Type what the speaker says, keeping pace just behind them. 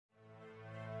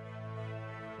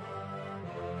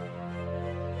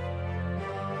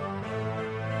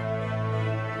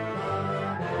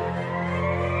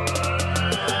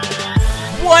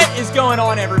is going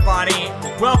on, everybody?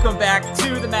 Welcome back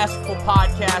to the Masterful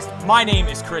Podcast. My name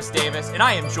is Chris Davis, and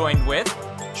I am joined with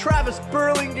Travis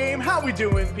Burlingame. How we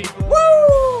doing, people?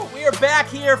 Woo! We are back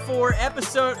here for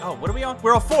episode. Oh, what are we on?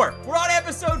 We're on 4. We're on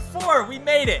episode 4. We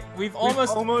made it. We've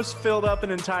almost filled up an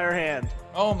entire hand.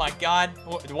 Oh my God!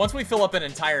 Once we fill up an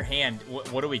entire hand,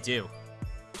 what do we do?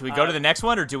 Do we go to the next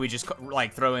one, or do we just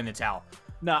like throw in the towel?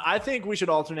 No, I think we should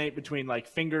alternate between like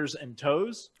fingers and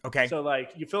toes. Okay. So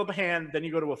like you fill up a hand, then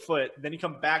you go to a foot, then you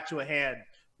come back to a hand,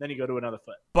 then you go to another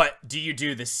foot. But do you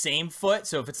do the same foot?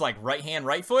 So if it's like right hand,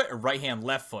 right foot, or right hand,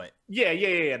 left foot?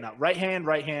 Yeah. No, right hand, or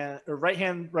right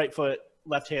hand, right foot,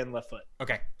 left hand, left foot.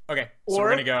 Okay. So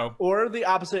we're gonna go. Or the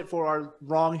opposite for our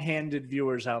wrong-handed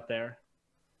viewers out there.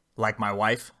 Like my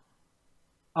wife.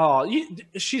 Oh,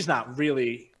 she's not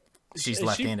really. She's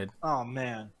left-handed. Oh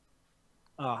man.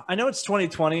 I know it's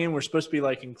 2020 and we're supposed to be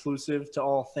like inclusive to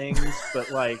all things,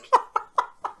 but like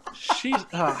she's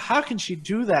how can she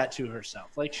do that to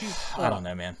herself? Like she's I don't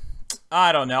know, man.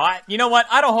 I don't know. You know what?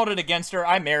 I don't hold it against her.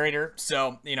 I married her,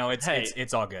 so you know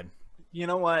it's all good. You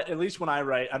know what? At least when I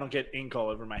write, I don't get ink all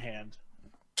over my hand.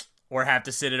 Or have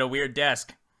to sit at a weird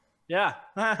desk. Yeah.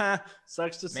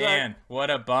 Sucks to suck. Man, what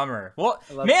a bummer. Well,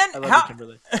 I love you,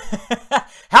 Kimberly.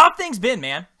 How have things been,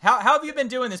 man? How have you been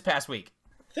doing this past week?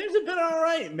 Things have been all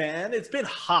right, man. It's been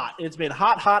hot. It's been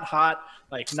hot,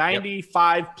 like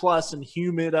 95 plus and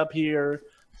humid up here.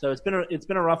 So it's been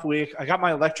a rough week. I got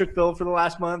my electric bill for the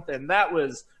last month, and that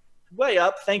was way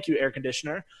up. Thank you, air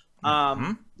conditioner.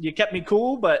 You kept me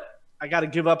cool, but I got to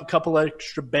give up a couple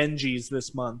extra Benjis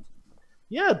this month.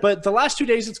 Yeah, but the last 2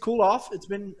 days it's cooled off. It's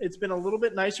been a little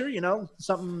bit nicer, you know,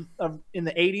 something in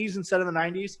the 80s instead of the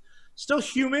 90s. Still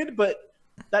humid, but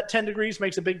that 10 degrees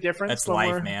makes a big difference. That's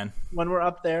life, man. When we're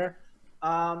up there.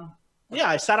 Yeah,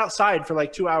 I sat outside for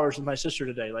like 2 hours with my sister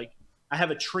today. Like, I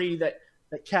have a tree that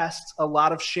casts a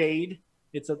lot of shade.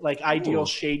 It's a like ideal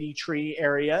shady tree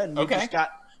area, and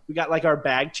we got like our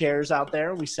bag chairs out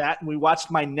there. We sat and we watched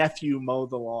my nephew mow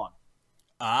the lawn.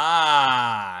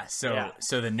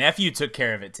 So the nephew took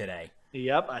care of it today.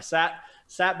 Yep, I sat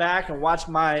back and watched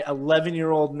my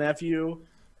 11-year-old nephew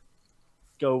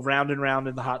go round and round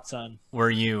in the hot sun.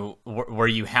 Were you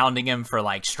hounding him for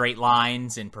like straight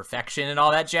lines and perfection and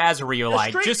all that jazz, or were you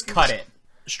like, just cut it?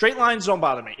 Straight lines don't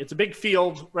bother me. It's a big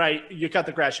field, right? You cut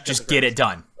the grass. Just get it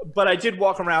done. But I did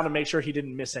walk around and make sure he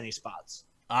didn't miss any spots.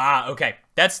 Okay.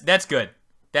 That's good.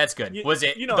 That's good. Was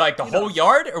it like the whole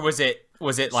yard, or was it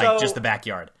like just the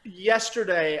backyard?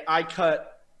 Yesterday, I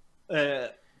cut.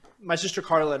 My sister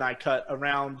Carla and I cut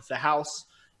around the house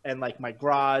and like my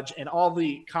garage and all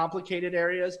the complicated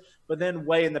areas. But then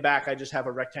way in the back, I just have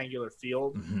a rectangular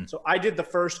field. Mm-hmm. So I did the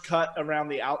first cut around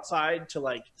the outside to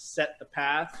like set the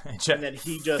path, and then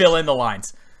he just fill in the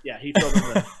lines. Yeah, he filled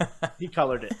in he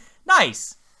colored it.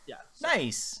 Nice. Yeah.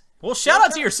 Nice. Well, shout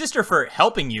out to your sister for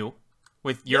helping you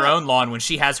with your own lawn when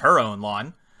she has her own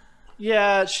lawn.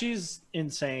 Yeah, she's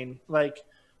insane. Like,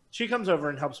 she comes over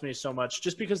and helps me so much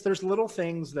just because there's little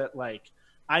things that like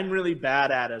I'm really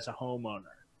bad at as a homeowner.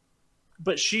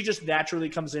 But she just naturally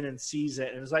comes in and sees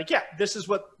it and is like, yeah, this is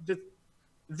what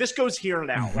this goes here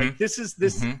now. Mm-hmm. Like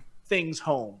this thing's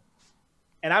home.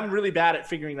 And I'm really bad at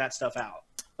figuring that stuff out.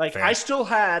 Like I still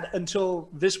had until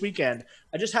this weekend,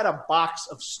 I just had a box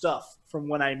of stuff from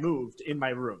when I moved in my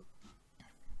room.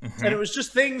 Mm-hmm. And it was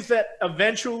just things that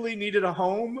eventually needed a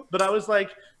home, but I was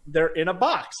like, they're in a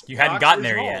box. You hadn't gotten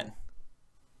there yet.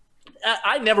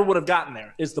 I never would have gotten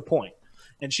there, is the point.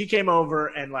 And she came over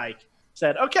and like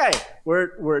said, okay,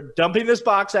 we're dumping this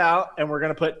box out and we're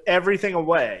going to put everything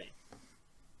away.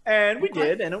 And we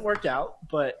did, and it worked out.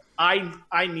 But I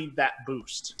need that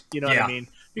boost. You know what I mean?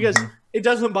 Because it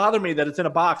doesn't bother me that it's in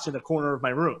a box in the corner of my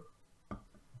room.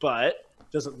 But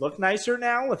does it look nicer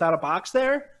now without a box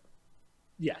there?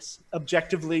 Yes.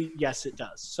 Objectively, yes, it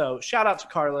does. So shout out to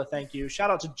Carla. Thank you.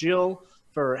 Shout out to Jill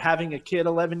for having a kid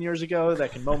 11 years ago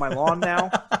that can mow my lawn now.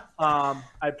 I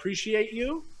appreciate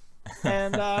you.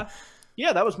 And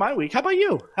yeah, that was my week. How about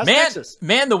you? How's Texas?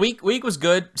 Man, the week was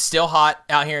good. Still hot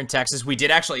out here in Texas. We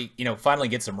did actually, finally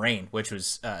get some rain, which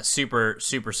was super,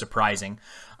 super surprising.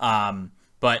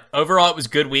 But overall, it was a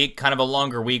good week, kind of a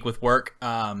longer week with work.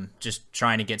 Just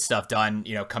trying to get stuff done,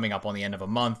 coming up on the end of a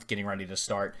month, getting ready to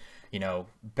start,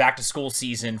 back to school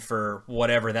season for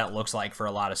whatever that looks like for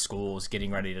a lot of schools,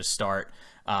 getting ready to start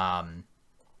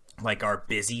like our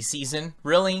busy season,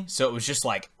 really. So it was just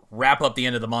like wrap up the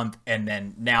end of the month, and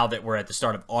then now that we're at the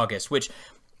start of August, which,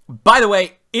 by the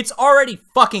way, it's already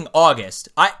fucking August.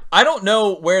 I don't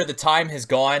know where the time has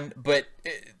gone, but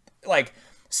like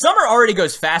summer already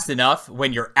goes fast enough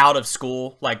when you're out of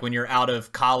school, like when you're out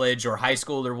of college or high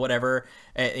school or whatever.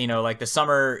 Like the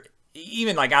summer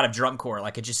even like out of drum corps,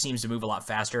 like it just seems to move a lot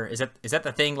faster. Is that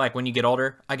the thing? Like when you get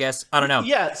older, I guess. I don't know.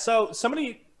 Yeah. So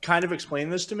somebody kind of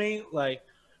explained this to me. Like,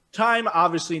 time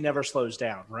obviously never slows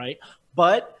down, right?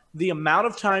 But the amount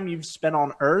of time you've spent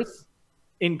on Earth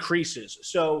increases.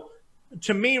 So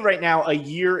to me, right now, a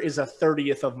year is a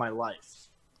 30th of my life.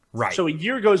 Right. So a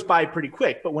year goes by pretty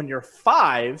quick. But when you're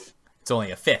 5, it's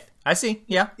only a 5th. I see.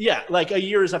 Yeah. Yeah, like a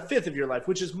year is a 5th of your life,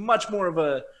 which is much more of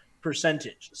a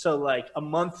percentage. So like a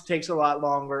month takes a lot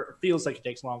longer, or feels like it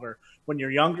takes longer when you're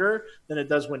younger than it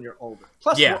does when you're older.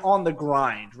 Plus, we're on the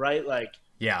grind, right? Like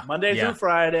Monday through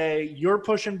Friday, you're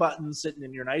pushing buttons, sitting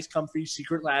in your nice, comfy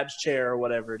Secret Labs chair or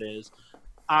whatever it is.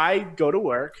 I go to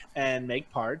work and make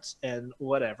parts and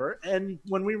whatever. And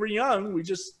when we were young, we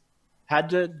just had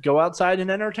to go outside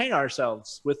and entertain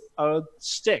ourselves with a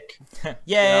stick.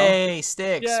 Yay,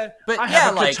 sticks. Yeah, but I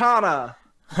have a katana.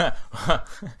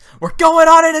 We're going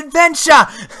on an adventure.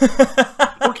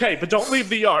 Okay, but don't leave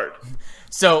the yard.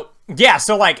 So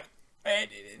like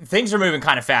things are moving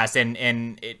kind of fast,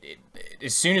 and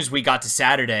as soon as we got to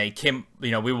Saturday, Kim,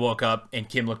 we woke up and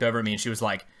Kim looked over at me and she was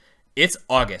like, "It's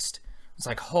August." It's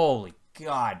like, holy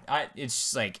God! It's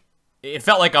just like it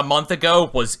felt like a month ago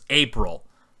was April.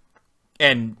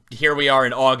 And here we are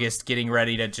in August getting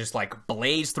ready to just like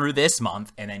blaze through this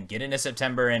month and then get into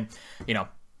September and,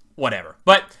 whatever.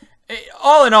 But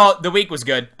all in all, the week was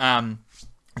good.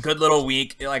 Good little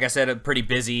week. Like I said, pretty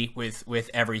busy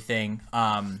with everything.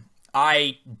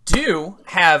 I do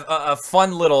have a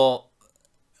fun little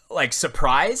like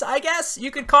surprise, I guess you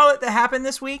could call it, that happened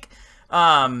this week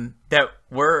that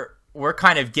we're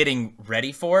kind of getting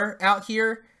ready for out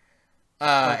here.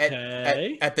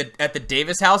 At the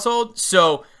Davis household.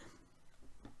 So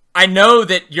I know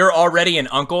that you're already an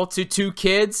uncle to 2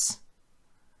 kids.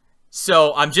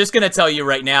 So I'm just gonna tell you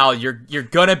right now, you're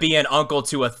gonna be an uncle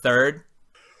to a 3rd.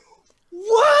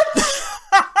 What?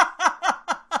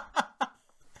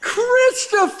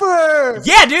 Christopher!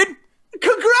 Yeah, dude.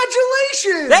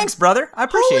 Congratulations! Thanks, brother. I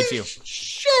appreciate Holy you.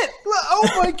 Shit! Oh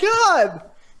my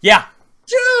God! Yeah.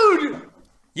 Dude!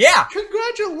 Yeah.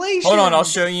 Congratulations. Hold on, I'll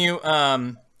show you.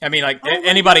 Anybody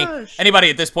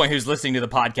at this point who's listening to the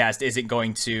podcast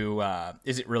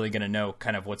isn't really gonna know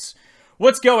kind of what's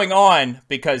going on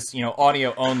because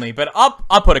audio only. But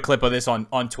I'll put a clip of this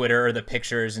on Twitter or the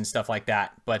pictures and stuff like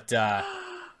that. But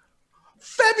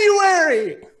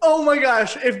February. Oh my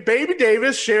gosh! If Baby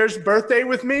Davis shares birthday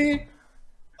with me,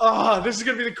 this is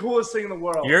gonna be the coolest thing in the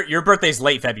world. Your birthday's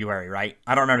late February, right?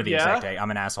 I don't remember the exact date. I'm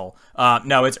an asshole.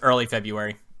 No, it's early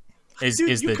February. Is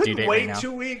the due date right now?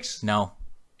 2 weeks? No.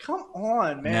 Come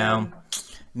on, man.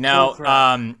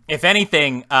 No. If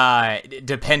anything,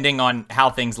 depending on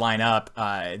how things line up,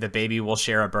 the baby will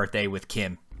share a birthday with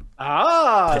Kim. So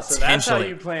that's how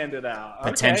you planned it out.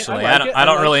 Potentially. Okay, I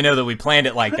don't really know that we planned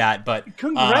it like that, but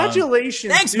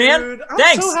congratulations. Thanks, dude. man.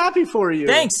 I'm so happy for you.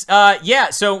 Thanks.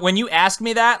 So when you asked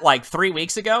me that like 3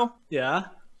 weeks ago, yeah,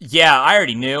 I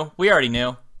already knew. We already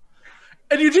knew.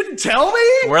 And you didn't tell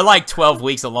me? We're like 12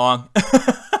 weeks along.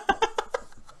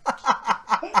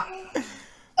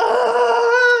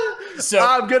 So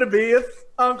I'm gonna be an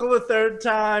uncle a 3rd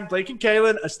time. Blake and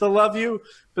Kaylin, I still love you,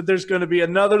 but there's gonna be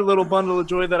another little bundle of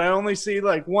joy that I only see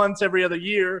like once every other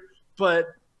year. But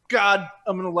God,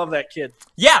 I'm gonna love that kid.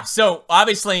 Yeah. So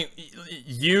obviously,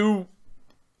 you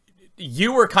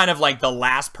were kind of like the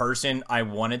last person I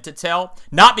wanted to tell.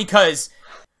 Not because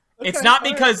it's not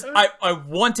because I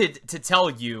wanted to tell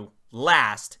you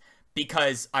last,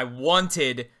 because I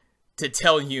wanted to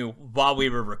tell you while we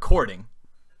were recording.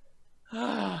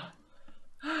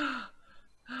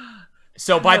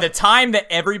 So by the time that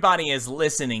everybody is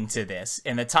listening to this,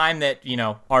 and the time that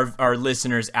our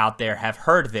listeners out there have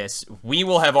heard this, we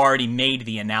will have already made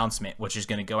the announcement, which is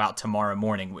going to go out tomorrow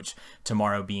morning, which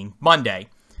tomorrow being Monday.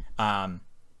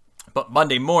 But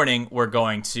Monday morning, we're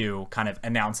going to kind of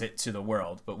announce it to the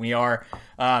world. But we are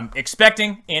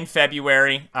expecting in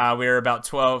February. We're about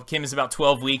 12. Kim is about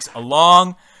 12 weeks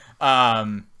along,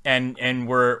 and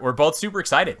we're both super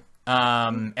excited.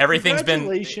 Everything's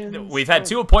been, we've had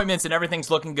 2 appointments and everything's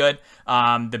looking good.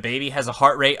 The baby has a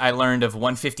heart rate, I learned, of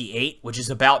 158, which is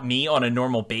about me on a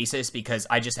normal basis because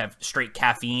I just have straight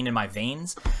caffeine in my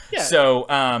veins. Yeah. So,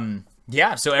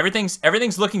 so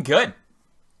everything's looking good.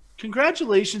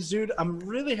 Congratulations, dude. I'm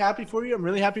really happy for you. I'm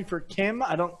really happy for Kim.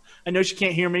 I know she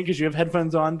can't hear me because you have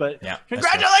headphones on, but yeah,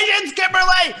 congratulations,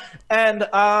 Kimberly! And,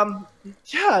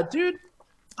 dude.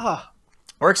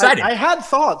 We're excited. I had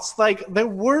thoughts. Like, there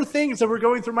were things that were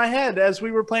going through my head as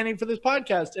we were planning for this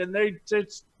podcast, and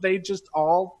they just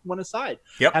all went aside.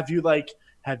 Yep.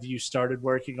 Have you started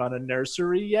working on a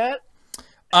nursery yet?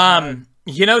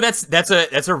 You know, that's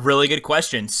a really good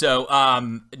question. So,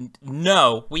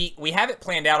 no, we have it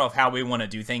planned out of how we want to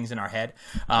do things in our head.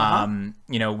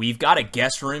 You know, we've got a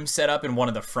guest room set up in one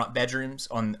of the front bedrooms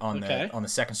on the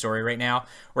second story right now.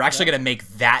 We're actually going to make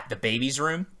that the baby's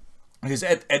room, because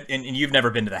and you've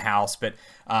never been to the house, but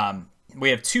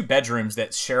we have 2 bedrooms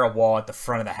that share a wall at the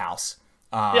front of the house.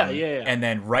 Yeah. And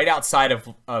then right outside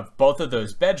of both of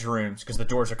those bedrooms, because the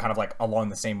doors are kind of like along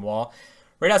the same wall.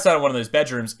 Right outside of one of those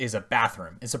bedrooms is a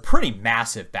bathroom. It's a pretty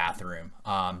massive bathroom.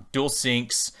 Dual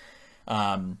sinks,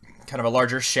 kind of a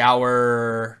larger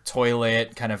shower,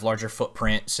 toilet, kind of larger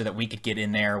footprint, so that we could get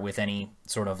in there with any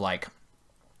sort of like,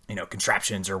 you know,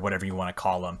 contraptions or whatever you want to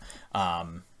call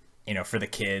them. You know, for the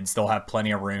kids, they'll have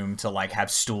plenty of room to like have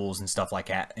stools and stuff like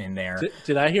that in there.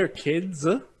 Did I hear kids?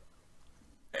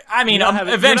 I mean, you're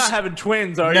not having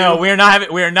twins, are you? No, we are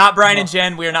not Brian and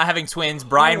Jen. We are not having twins.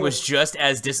 Brian was just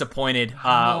as disappointed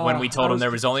when we told him there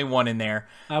was only one in there.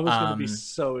 I was going to be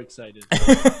so excited.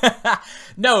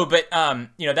 No, but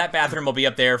you know, that bathroom will be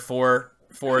up there for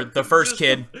the first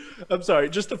kid. I'm sorry,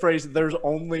 just the phrase "there's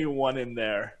only one in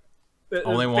there."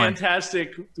 Only one.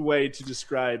 Fantastic way to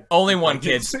describe. Only one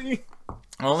kid.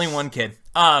 Only one kid.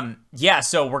 Yeah.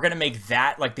 So we're gonna make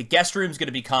that, like, the guest room's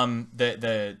gonna become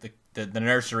the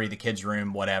nursery, the kids'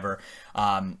 room, whatever.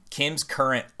 Kim's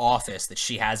current office that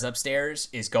she has upstairs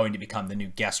is going to become the new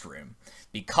guest room,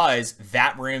 because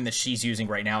that room that she's using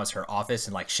right now as her office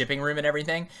and like shipping room and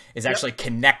everything is actually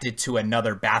connected to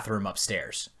another bathroom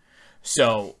upstairs.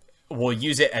 So we'll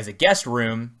use it as a guest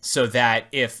room, so that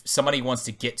if somebody wants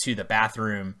to get to the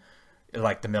bathroom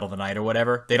like the middle of the night or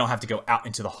whatever, they don't have to go out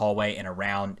into the hallway and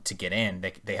around to get in.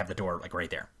 They have the door like right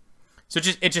there. So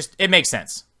it makes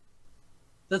sense.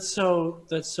 That's so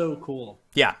cool.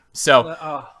 Yeah.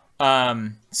 So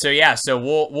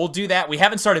we'll do that. We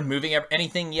haven't started moving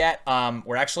anything yet.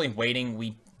 We're actually waiting.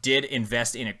 We did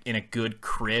invest in a good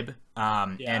crib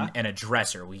and a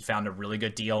dresser. We found a really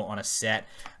good deal on a set,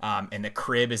 and the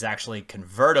crib is actually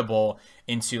convertible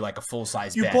into like a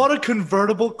full-size bed. You bought a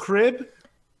convertible crib?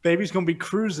 Baby's gonna be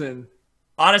cruising.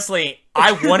 Honestly,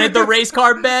 I wanted the race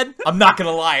car bed. I'm not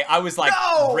gonna lie. I was like,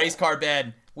 no! Race car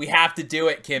bed. We have to do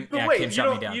it, Kim. But wait, Kim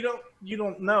shut me down. You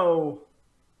don't know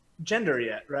gender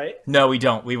yet, right? No, we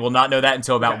don't. We will not know that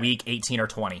until about week 18 or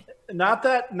 20. Not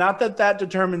that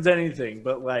determines anything,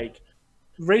 but like,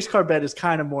 race car bed is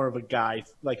kind of more of a guy,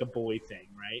 like a boy thing,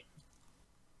 right?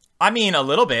 I mean, a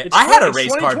little bit. I had a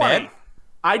race car bed.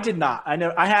 I did not.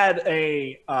 I had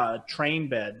a train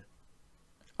bed.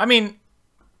 I mean,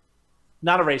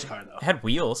 not a race car though. It had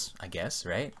wheels, I guess,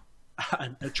 right?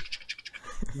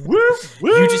 Woo,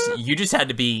 woo. You just had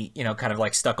to be, you know, kind of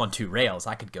like stuck on 2 rails.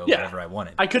 I could go wherever I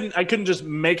wanted. I couldn't just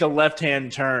make a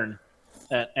left-hand turn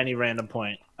at any random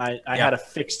point. I had a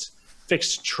fixed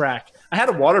track. I had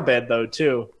a waterbed though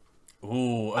too.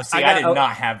 Ooh, see, I did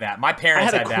not have that. My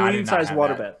parents had that. I had a queen size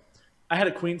waterbed. I had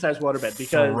a queen size waterbed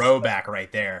because throwback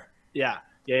right there. Yeah.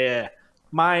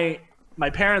 My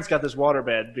parents got this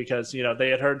waterbed because, you know, they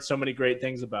had heard so many great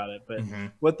things about it. But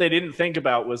what they didn't think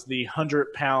about was the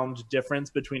 100-pound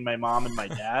difference between my mom and my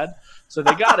dad. So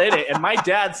they got in it, and my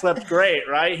dad slept great,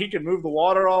 right? He could move the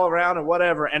water all around and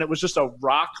whatever. And it was just a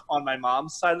rock on my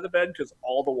mom's side of the bed because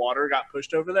all the water got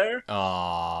pushed over there.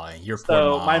 Oh, your poor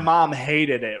So mom. my mom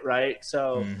hated it, right?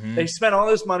 So they spent all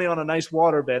this money on a nice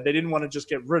waterbed. They didn't want to just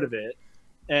get rid of it.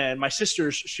 And my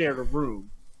sisters shared a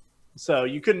room. So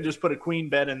you couldn't just put a queen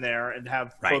bed in there and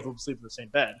have both of them sleep in the same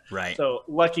bed. Right. So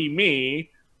lucky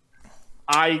me,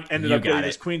 I ended up getting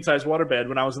this queen size waterbed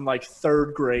when I was in like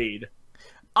 3rd grade.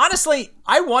 Honestly,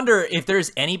 I wonder if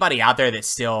there's anybody out there that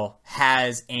still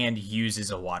has and uses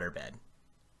a waterbed.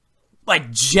 Like,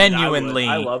 genuinely.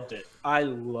 I loved it.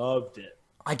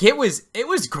 Like, it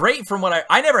was great from what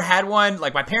I never had one.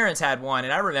 Like, my parents had one,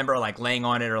 and I remember like laying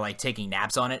on it or like taking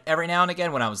naps on it every now and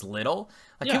again when I was little.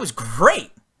 Like, it was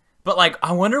great. But, like,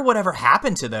 I wonder whatever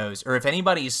happened to those, or if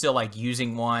anybody is still, like,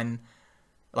 using one,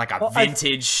 like a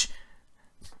vintage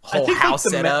whole house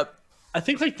setup. I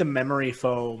think, like, the memory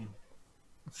foam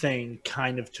thing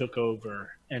kind of took over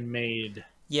and made...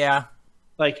 Yeah.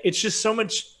 Like, it's just so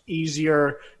much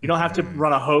easier. You don't have to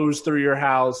run a hose through your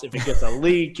house. If it gets a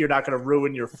leak, you're not going to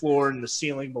ruin your floor and the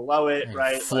ceiling below it,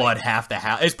 right? Flood half the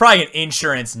house. It's probably an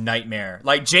insurance nightmare.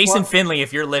 Like, Jason Finley,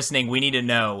 if you're listening, we need to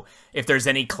know if there's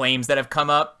any claims that have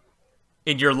come up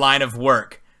in your line of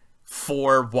work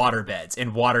for water beds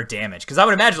and water damage, because I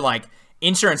would imagine like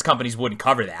insurance companies wouldn't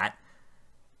cover that.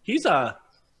 He's out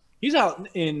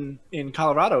in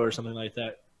Colorado or something like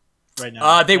that right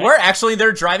now.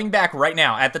 They're driving back right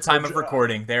now at the time of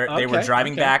recording. They were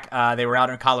driving back. They were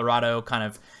out in Colorado, kind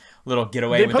of little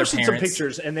getaway with their parents. They posted some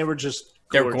pictures and they were just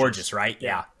They're gorgeous, right?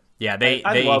 Yeah.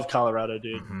 I love Colorado,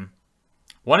 dude. Mm-hmm.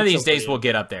 One of these days we'll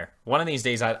get up there. One of these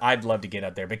days I'd love to get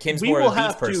up there. But Kim's we more will of a beach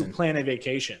have person. to plan a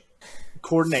vacation,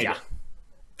 coordinate Yeah. it.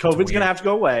 COVID's gonna have to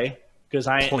go away because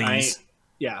Please.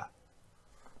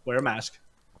 wear a mask.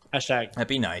 Hashtag That'd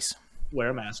be nice. wear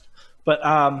a mask. But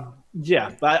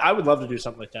but I would love to do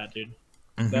something like that, dude.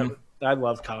 Mm-hmm. I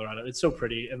love Colorado. It's so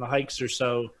pretty, and the hikes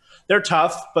are they're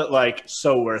tough, but like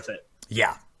so worth it.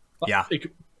 Yeah. Yeah.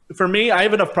 For me, I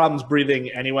have enough problems breathing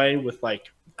anyway. With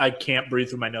like, I can't breathe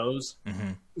through my nose,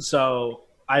 so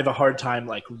I have a hard time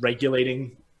like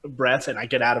regulating breath, and I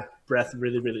get out of breath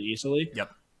really, really easily.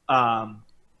 Yep.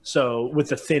 So with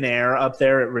the thin air up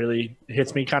there, it really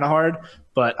hits me kind of hard.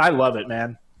 But I love it,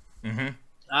 man.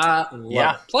 Love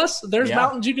it. Plus, there's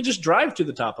mountains you can just drive to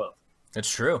the top of. That's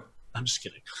true. I'm just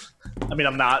kidding. I mean,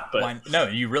 I'm not, but no,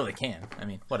 you really can. I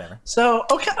mean, whatever. So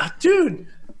okay, dude.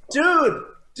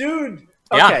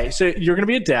 Okay, so you're gonna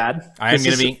be a dad. I am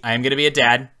gonna be a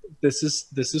dad. This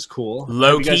is cool.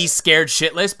 Low key scared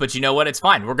shitless, but you know what? It's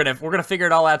fine. We're gonna figure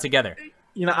it all out together.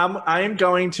 You know, I am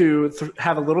going to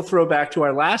have a little throwback to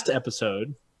our last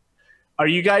episode. Are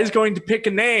you guys going to pick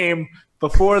a name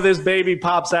before this baby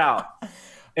pops out?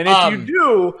 And if you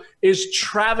do, is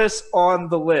Travis on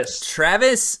the list?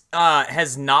 Travis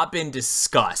has not been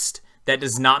discussed. That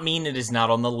does not mean it is not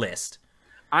on the list.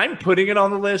 I'm putting it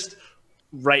on the list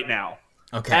right now.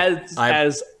 Okay.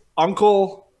 As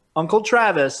Uncle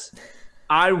Travis,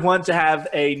 I want to have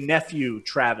a nephew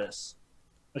Travis.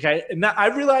 Okay, and now I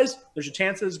realize there's a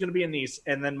chance there's going to be a niece,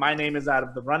 and then my name is out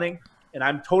of the running, and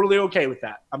I'm totally okay with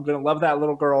that. I'm going to love that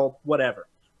little girl, whatever.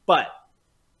 But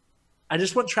I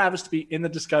just want Travis to be in the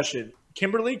discussion.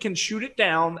 Kimberly can shoot it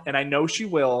down, and I know she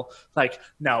will. Like,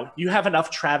 no, you have enough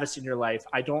Travis in your life.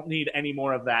 I don't need any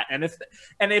more of that. And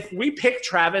if we pick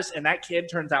Travis and that kid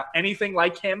turns out anything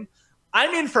like him,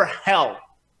 I'm in for hell.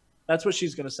 That's what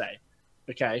she's going to say.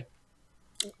 Okay,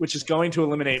 which is going to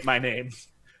eliminate my name.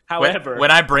 However,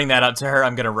 when I bring that up to her,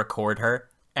 I'm gonna record her,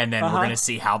 and then we're gonna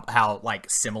see how like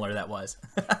similar that was.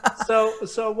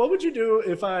 So what would you do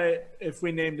if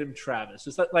we named him Travis?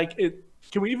 Is that like it?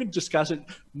 Can we even discuss it?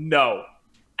 No,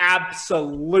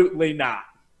 absolutely not.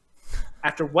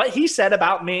 After what he said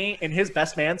about me in his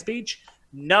best man speech,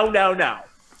 no.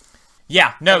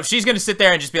 Yeah, no, she's gonna sit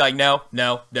there and just be like, no,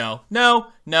 hell no.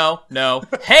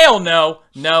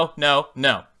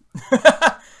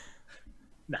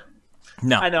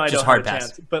 No, I know I just don't hard have a pass.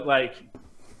 chance, but like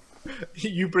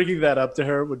you bringing that up to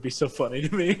her would be so funny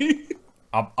to me.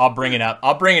 I'll bring it up.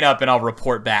 I'll bring it up and I'll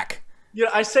report back. Yeah,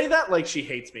 I say that like she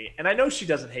hates me, and I know she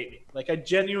doesn't hate me. Like I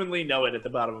genuinely know it at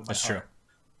the bottom of my heart.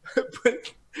 That's true.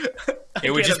 But it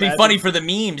would just be funny for the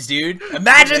memes, dude.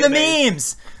 Imagine the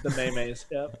memes. The memes.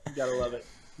 Yep, you gotta love it.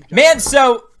 Man,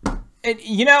 so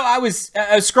you know, I was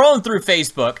scrolling through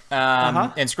Facebook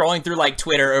and scrolling through like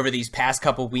Twitter over these past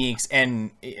couple weeks,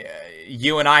 and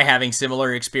you and I having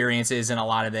similar experiences in a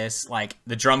lot of this, like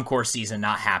the drum corps season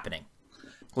not happening.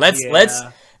 Let's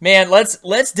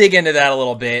dig into that a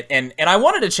little bit, and I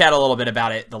wanted to chat a little bit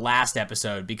about it the last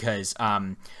episode because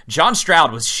John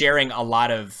Stroud was sharing a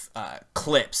lot of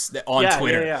clips on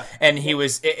Twitter, and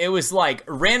it was like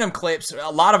random clips.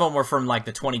 A lot of them were from like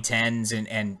the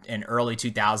 2010s and early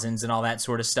 2000s and all that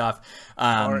sort of stuff.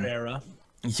 Our era.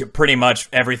 Pretty much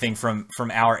everything from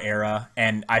our era,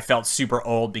 and I felt super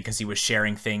old because he was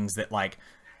sharing things that like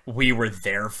we were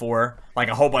there for, like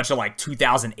a whole bunch of like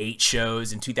 2008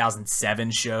 shows and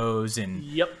 2007 shows, and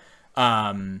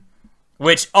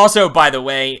which also, by the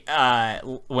way,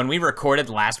 when we recorded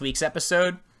last week's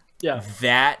episode,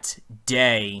 that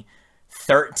day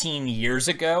 13 years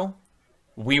ago,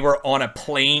 we were on a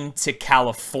plane to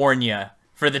California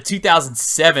for the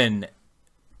 2007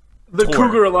 the tour.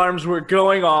 Cougar alarms were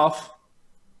going off.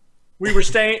 We were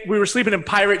sleeping in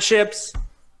pirate ships.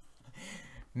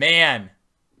 Man,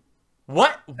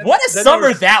 what a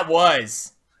summer that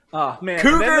was! Oh man,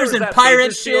 Cougars and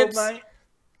pirate ships.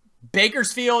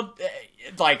 Bakersfield,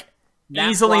 like Nap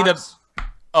easily blocks.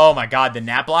 Oh my god, the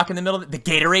nap block in the middle of the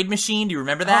Gatorade machine. Do you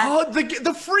remember that? Oh,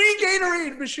 the free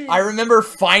Gatorade machine. I remember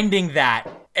finding that,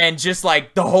 and just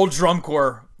like the whole drum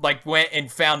corps like went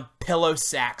and found pillow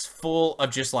sacks full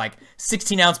of just like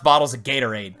 16-ounce bottles of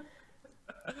Gatorade.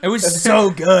 It was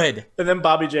so good. And then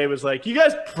Bobby J was like, "You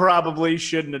guys probably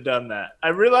shouldn't have done that. I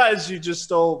realize you just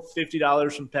stole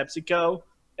 $50 from PepsiCo,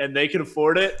 and they can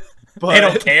afford it, but They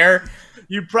don't care.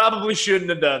 You probably shouldn't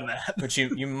have done that." But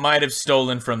you might have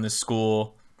stolen from the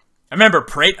school. I remember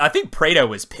I think Prado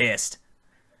was pissed.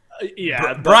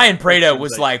 Brian Prado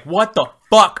was like, "What the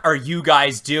fuck are you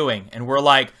guys doing?" And we're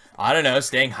like, "I don't know,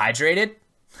 staying hydrated,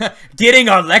 getting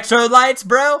our electrolytes,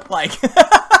 bro." Like,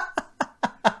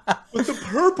 But the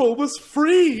purple was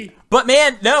free. But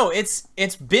man, no, it's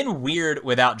been weird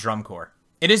without drum corps.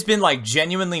 It has been like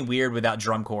genuinely weird without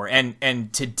drum corps.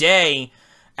 And today,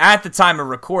 at the time of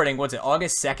recording, what's it,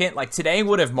 August 2nd? Like today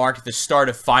would have marked the start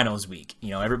of finals week. You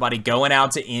know, everybody going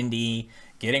out to Indy,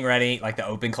 getting ready, like the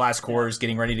open class corps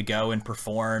getting ready to go and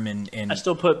perform. And I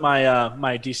still put my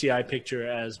my DCI picture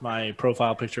as my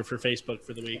profile picture for Facebook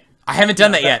for the week. I haven't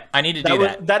done that yet. I need to do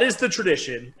that. That is the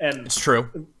tradition. And it's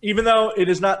true. Even though it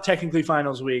is not technically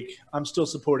finals week, I'm still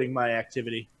supporting my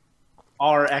activity.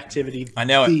 Our activity. I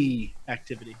know the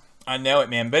activity. I know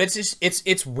it, man. But it's just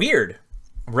it's weird,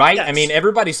 right? Yes. I mean,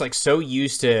 everybody's like so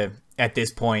used to at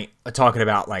this point talking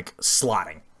about like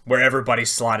slotting, where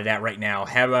everybody's slotted at right now,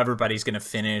 how everybody's going to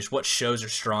finish, what shows are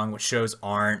strong, what shows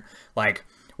aren't, like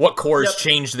what corps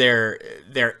changed their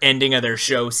ending of their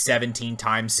show 17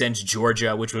 times since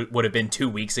Georgia, which would have been 2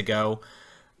 weeks ago.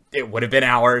 It would have been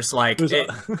ours. Like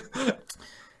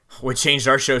we changed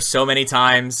our show so many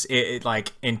times. It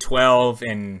like in 12.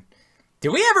 And did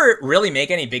we ever really make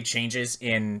any big changes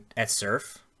at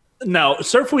Surf? No,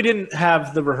 Surf we didn't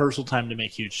have the rehearsal time to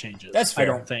make huge changes. That's fair. I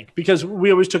don't think, because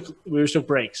we always took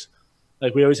breaks.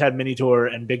 Like we always had mini tour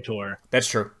and big tour. That's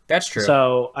true. That's true.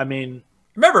 So I mean,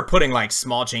 remember putting like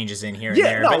small changes in here and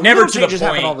there, but never to the point.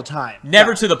 Happen all the time.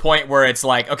 Never to the point where it's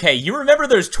like, okay, you remember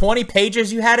those 20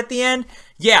 pages you had at the end?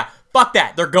 Yeah, fuck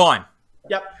that, they're gone.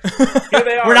 Yep, here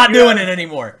they are. We're not doing it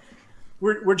anymore.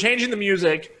 We're changing the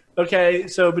music. Okay,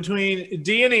 so between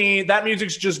D and E, that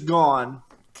music's just gone.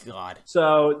 God.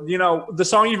 So, you know, the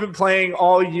song you've been playing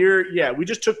all year, yeah, we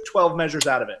just took 12 measures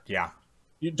out of it. Yeah.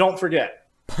 You don't forget.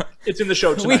 It's in the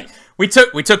show tonight. we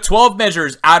took 12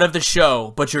 measures out of the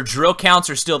show, but your drill counts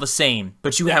are still the same.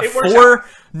 But you have 4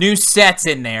 new sets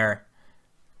in there.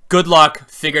 Good luck.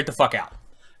 Figure it the fuck out.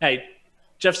 Hey,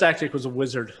 Jeff Sactic was a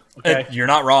wizard. Okay, you're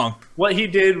not wrong. What he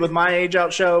did with my Age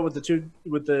Out show with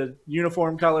the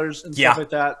uniform colors and stuff like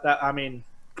that, I mean,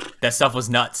 that stuff was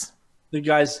nuts. The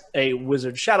guy's a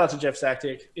wizard. Shout out to Jeff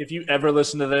Sactic. If you ever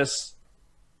listen to this,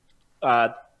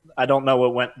 I don't know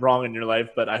what went wrong in your life,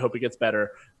 but I hope it gets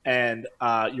better. And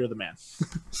you're the man.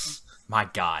 My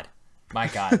God.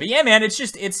 But yeah, man, it's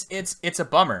just it's a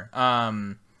bummer.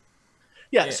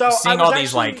 Yeah. So seeing all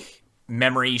these like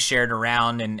memories shared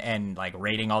around and like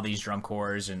rating all these drum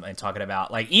corps and talking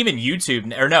about like even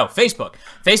YouTube or no Facebook.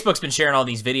 Facebook's been sharing all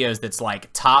these videos that's like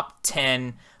top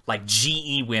 10 like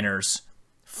GE winners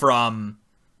from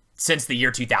since the year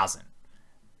 2000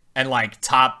 and like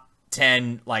top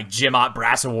 10 like Jim Ott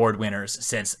Brass Award winners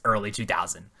since early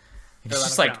 2000. It's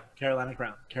just like Carolina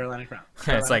Crown.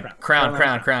 It's like Crown,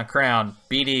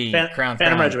 BD, Crown,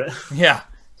 Phantom Regiment. Yeah.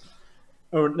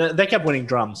 Or they kept winning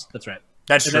drums. That's right.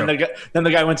 That's true. Then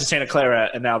the guy went to Santa Clara,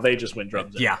 and now they just win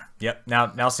drums. Yeah. Yep.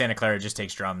 Now Santa Clara just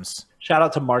takes drums. Shout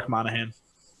out to Mark Monahan.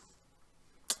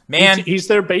 Man, he's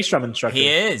their bass drum instructor. He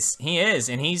is,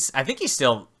 and I think he's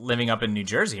still living up in New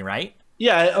Jersey, right?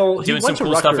 Yeah, doing some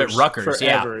cool stuff at Rutgers.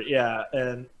 Forever. Yeah,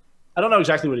 and I don't know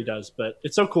exactly what he does, but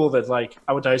it's so cool that like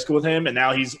I went to high school with him, and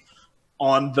now he's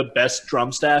on the best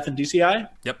drum staff in DCI.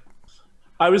 Yep.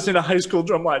 I was in a high school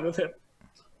drum line with him.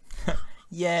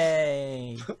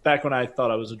 Yay! Back when I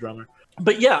thought I was a drummer.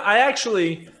 But yeah, I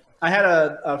had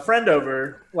a friend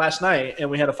over last night, and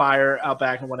we had a fire out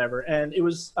back and whatever, and it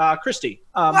was Christy.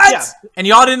 What? Yeah. And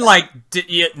y'all didn't like?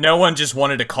 No one just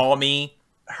wanted to call me?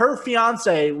 Her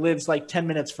fiance lives like 10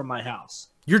 minutes from my house.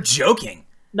 You're joking.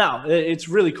 No, it's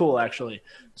really cool actually.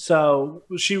 So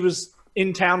she was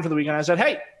in town for the weekend. I said,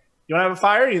 "Hey, you want to have a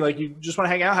fire? You just want to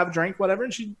hang out, have a drink, whatever?"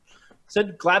 And she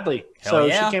said, "Gladly." Hell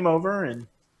yeah. She came over and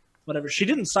whatever. She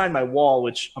didn't sign my wall,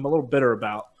 which I'm a little bitter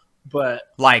about. But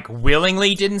like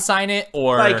willingly didn't sign it,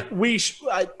 or like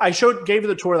I gave her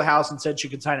the tour of the house and said she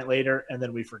could sign it later, and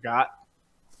then we forgot.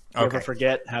 Never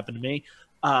forget, happened to me.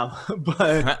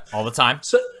 But all the time.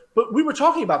 So, but we were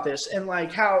talking about this and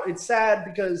like how it's sad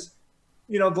because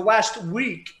the last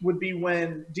week would be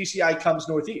when DCI comes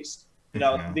northeast.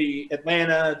 The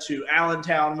Atlanta to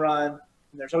Allentown run.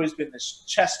 And there's always been this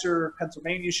Chester,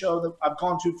 Pennsylvania show that I've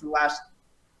gone to for the last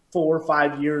 4 or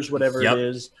 5 years, whatever it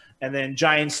is. And then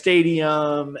Giant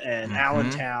Stadium and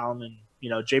Allentown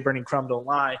and, Jay Burning Crumb Don't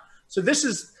Lie. So this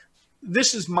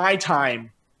is my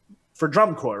time for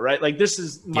drum corps, right? Like this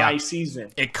is my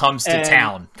season. It comes to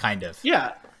town, kind of.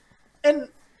 Yeah. And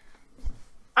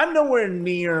I'm nowhere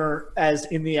near as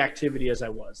in the activity as I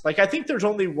was. Like I think there's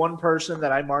only one person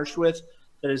that I marched with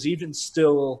that is even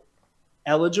still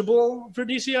eligible for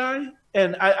DCI.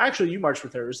 And you marched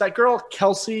with her. Is that girl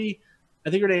Kelsey? I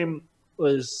think her name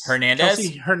was Hernandez.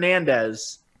 Kelsey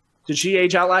Hernandez. Did she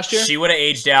age out last year? She would have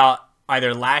aged out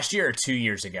either last year or 2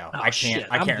 years ago. I can't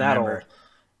remember.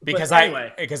 because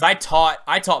anyway. I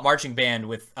taught marching band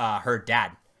with her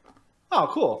dad. Oh,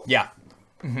 cool. Yeah.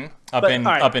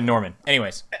 Up in Norman.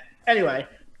 Anyways. Anyway,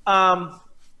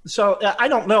 so I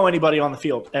don't know anybody on the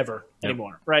field ever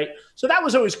anymore, right? So that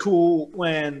was always cool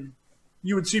when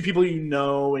you would see people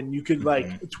and you could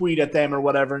like tweet at them or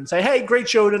whatever and say, "Hey, great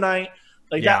show tonight."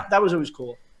 Like that was always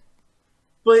cool.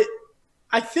 But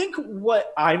I think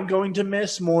what I'm going to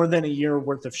miss more than a year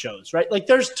worth of shows, right? Like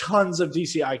there's tons of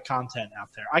DCI content out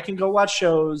there. I can go watch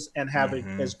shows and have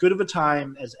as good of a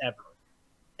time as ever.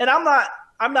 And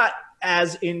I'm not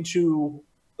as into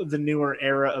the newer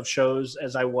era of shows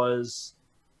as I was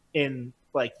in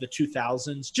like the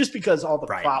 2000s, just because all the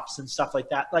props and stuff like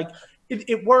that. Like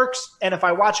it works, and if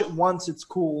I watch it once, it's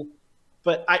cool,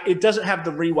 but it doesn't have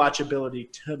the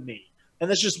rewatchability to me. And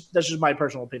that's just my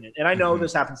personal opinion. And I know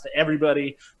this happens to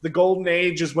everybody. The golden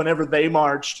age is whenever they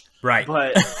marched. Right.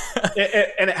 But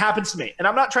and it happens to me. And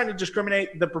I'm not trying to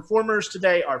discriminate. The performers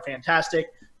today are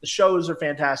fantastic. The shows are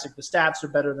fantastic. The stats are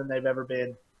better than they've ever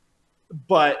been.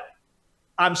 But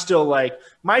I'm still like,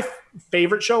 my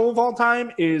favorite show of all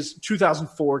time is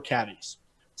 2004 Caddies.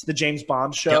 It's the James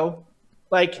Bond show. Yep.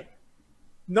 Like,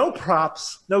 no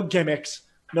props, no gimmicks,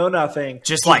 no nothing.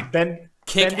 Just like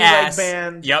kick ass.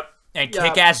 Band. Yep. And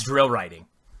kick-ass drill writing.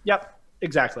 Yep,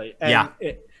 exactly. And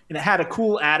it had a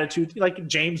cool attitude, like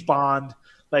James Bond.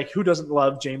 Like, who doesn't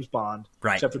love James Bond?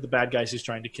 Right. Except for the bad guys he's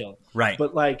trying to kill. Right.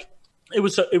 But like, it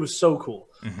was so cool.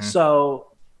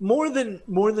 So more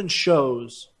than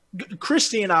shows,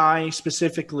 Christy and I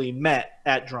specifically met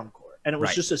at Drum Corps, and it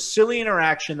was just a silly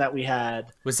interaction that we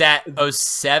had. Was that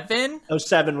 07?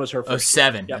 07 was her first.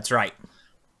 07. Yep. That's right.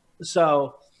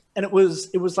 So, and it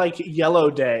was like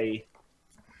Yellow Day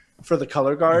for the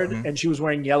color guard, and she was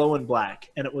wearing yellow and black,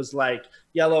 and it was like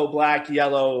yellow, black,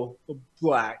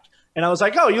 and I was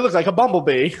like, "Oh, you look like a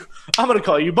bumblebee. I'm gonna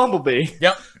call you Bumblebee."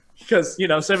 Yep. Because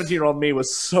 17-year-old me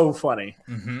was so funny,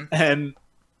 and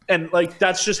like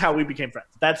that's just how we became friends.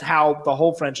 That's how the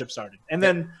whole friendship started. And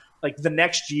then like the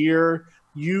next year,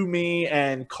 you, me,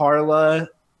 and Carla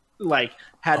like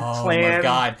had planned. Oh my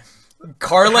god.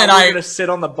 Carla and I were gonna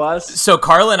sit on the bus. So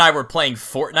Carla and I were playing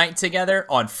Fortnite together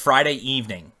on Friday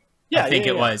evening. I think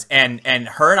it was. And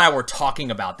her and I were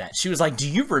talking about that. She was like, "Do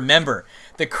you remember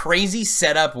the crazy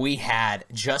setup we had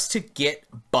just to get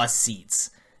bus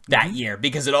seats that year?"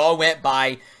 Because it all went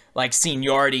by like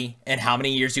seniority and how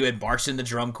many years you had marched in the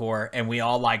drum corps, and we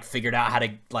all like figured out how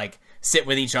to like sit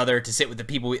with each other, to sit with the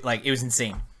people. Like, it was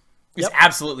insane. It was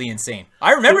absolutely insane.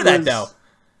 I remember that though.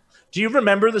 Do you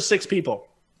remember the 6 people?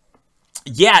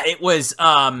 Yeah, it was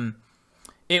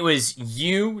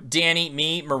you, Danny,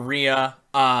 me, Maria,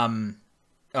 Carla,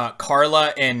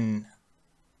 and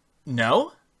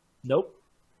Nope.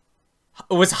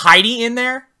 Was Heidi in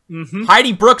there?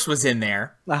 Heidi Brooks was in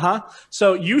there.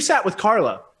 So you sat with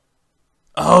Carla.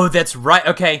 Oh, that's right.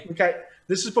 Okay.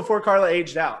 This is before Carla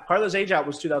aged out. Carla's age out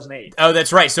was 2008. Oh,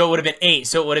 that's right. So it would have been 8.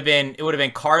 So it would have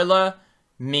been Carla,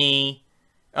 me,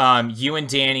 you and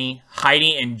Danny,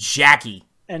 Heidi and Jackie.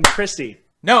 And Christy.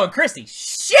 No, and Christy.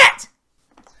 Shit!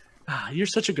 You're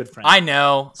such a good friend. I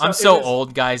know. I'm so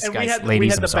old, guys.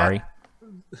 Ladies, I'm sorry.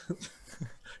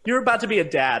 You're about to be a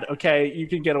dad, okay? You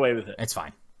can get away with it. It's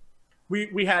fine.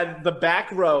 We had the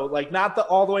back row, like not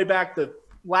all the way back, the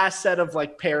last set of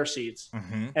like pair seats.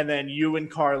 And then you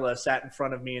and Carla sat in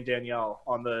front of me and Danielle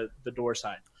on the door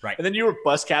side. Right. And then you were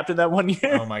bus captain that one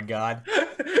year. Oh my god.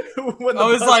 When I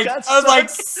was like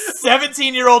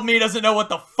 17-year-old me doesn't know what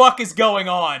the fuck is going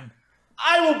on.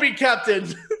 I will be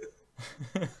captain.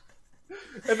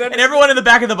 And everyone in the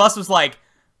back of the bus was like,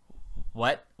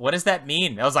 what does that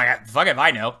mean? I was like, fuck if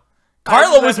I know.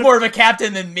 Carla was more of a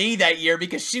captain than me that year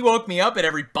because she woke me up at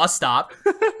every bus stop.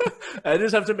 I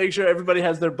just have to make sure everybody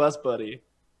has their bus buddy.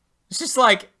 It's just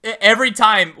like every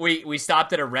time we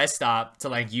stopped at a rest stop to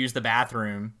like use the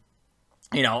bathroom,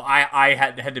 I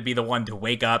had to be the one to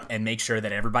wake up and make sure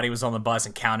that everybody was on the bus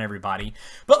and count everybody.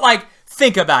 But like,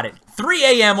 think about it.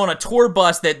 3 a.m. on a tour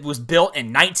bus that was built in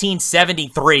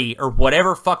 1973 or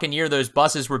whatever fucking year those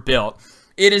buses were built.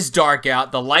 It is dark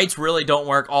out. The lights really don't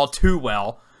work all too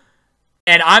well.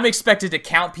 And I'm expected to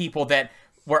count people that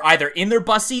were either in their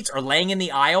bus seats or laying in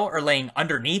the aisle or laying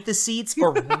underneath the seats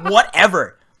or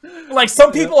whatever. Like,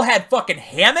 some people had fucking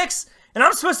hammocks, and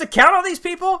I'm supposed to count all these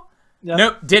people? Yep.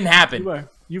 Nope, didn't happen.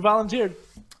 You volunteered.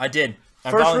 I did.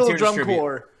 First rule of Drum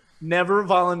Corps: never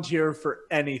volunteer for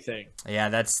anything. Yeah,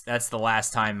 that's the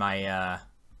last time I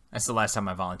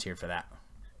volunteered for that.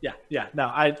 Yeah. No,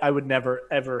 I would never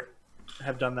ever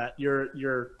have done that.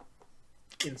 You're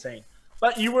insane.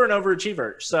 But you were an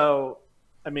overachiever, so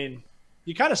I mean,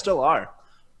 you kind of still are.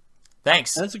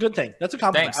 Thanks. And that's a good thing. That's a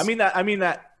compliment. Thanks. I mean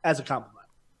that as a compliment.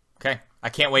 Okay. I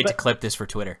can't wait to clip this for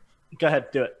Twitter. Go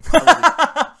ahead, do it.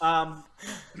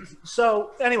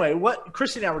 So anyway, what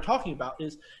Christy and I were talking about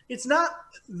is it's not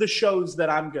the shows that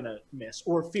I'm going to miss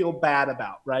or feel bad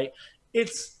about, right?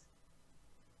 It's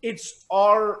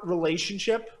our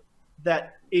relationship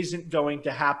that isn't going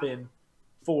to happen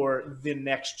for the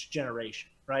next generation,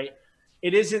 right?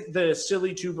 It isn't the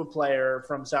silly tuba player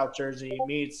from South Jersey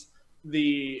meets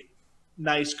the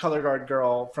nice color guard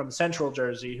girl from Central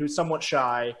Jersey who's somewhat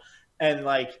shy and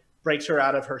like breaks her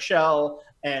out of her shell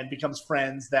and becomes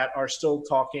friends that are still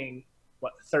talking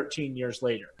 13 years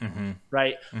later,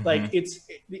 right? Like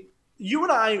you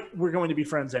and I were going to be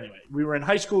friends anyway. We were in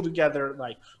high school together.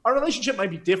 Like our relationship might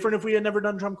be different if we had never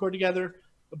done drum corps together,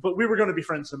 but we were going to be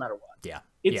friends no matter what. Yeah.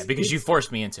 Because you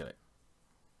forced me into it.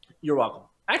 You're welcome.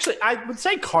 Actually, I would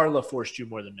say Carla forced you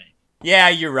more than me. Yeah,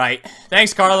 you're right.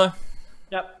 Thanks, Carla.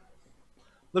 Yep.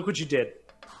 Look what you did.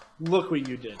 Look what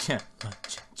you did.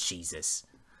 Jesus.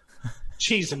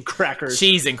 Cheese and crackers.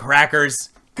 Cheese and crackers.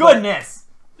 Goodness.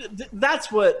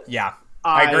 That's what. Yeah,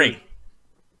 I agree.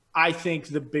 I think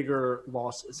the bigger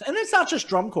losses, and it's not just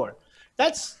drum corps.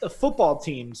 That's the football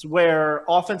teams where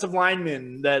offensive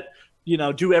linemen that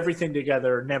do everything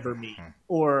together never meet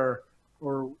or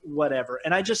whatever.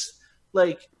 And I just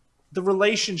like the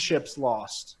relationships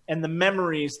lost and the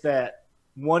memories that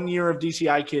 1 year of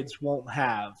DCI kids won't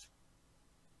have.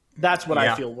 That's what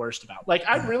I feel worst about. Like,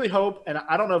 I really hope, and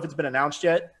I don't know if it's been announced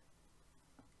yet,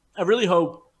 I really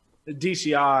hope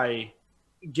DCI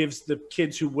gives the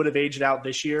kids who would have aged out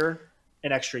this year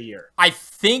an extra year. I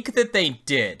think that they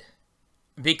did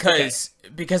because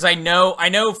I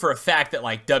know for a fact that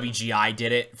like WGI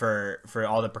did it for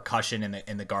all the percussion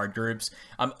in the guard groups.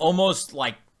 I'm almost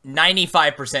like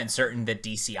 95% certain that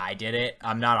DCI did it.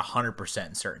 I'm not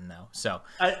 100% certain though. So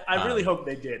I really hope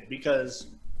they did because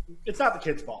it's not the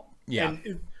kid's fault. Yeah.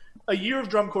 And a year of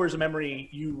drum corps is a memory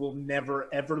you will never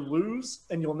ever lose,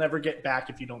 and you'll never get back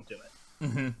if you don't do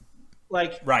it.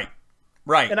 Like right.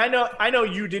 And I know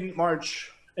you didn't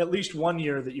march at least 1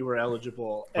 year that you were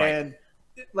eligible, and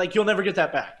like you'll never get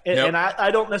that back. And I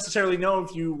don't necessarily know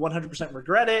if you 100%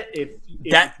 regret it,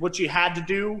 if what you had to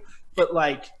do, but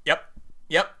like Yep.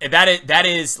 That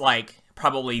is like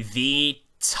probably the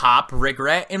top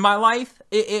regret in my life.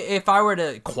 If I were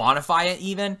to quantify it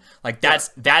even, like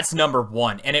that's number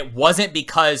one. And it wasn't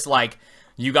because like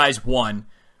you guys won,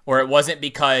 or it wasn't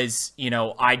because,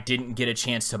 I didn't get a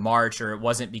chance to march, or it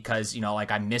wasn't because,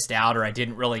 like I missed out, or I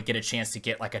didn't really get a chance to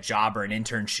get like a job or an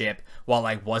internship while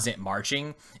I wasn't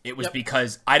marching. It was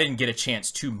because I didn't get a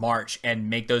chance to march and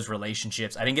make those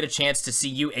relationships. I didn't get a chance to see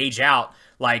you age out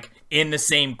like in the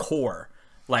same corps.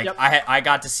 Like I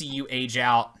got to see you age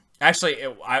out. Actually,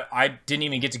 I didn't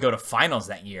even get to go to finals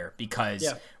that year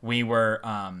because we were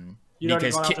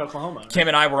because Kim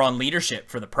and I were on leadership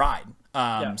for the Pride.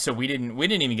 So we didn't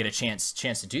even get a chance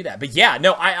to do that. But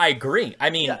I agree. I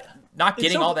mean, not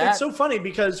getting all that. It's so funny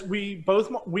because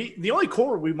the only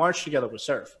corps we marched together was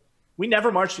surf. We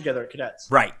never marched together at cadets.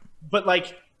 Right. But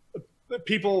like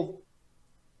people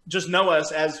just know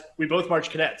us as we both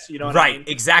marched cadets. You know what right. I mean?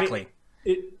 Exactly.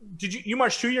 Did you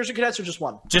march 2 years of cadets or just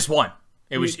one? Just one.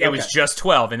 It was just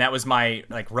 12, and that was my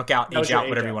like rook out, age out,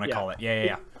 whatever you want to call it.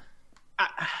 Yeah.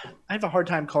 I have a hard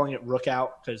time calling it rook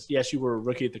out because yes, you were a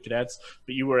rookie at the cadets,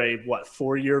 but you were a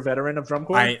 4-year veteran of drum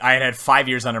corps. I had 5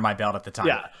 years under my belt at the time.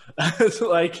 Yeah, so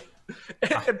like,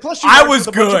 and plus I was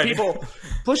good.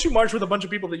 Plus, you marched with a bunch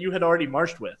of people that you had already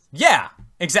marched with. Yeah,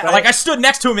 exactly. Right? Like I stood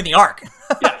next to him in the arc.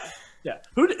 Yeah.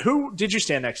 Who did you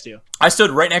stand next to? I stood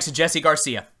right next to Jesse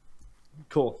Garcia.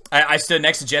 Cool. I stood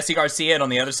next to Jesse Garcia, and on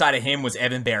the other side of him was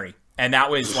Evan Berry, and that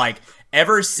was like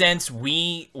ever since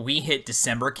we hit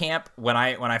December camp when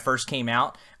I first came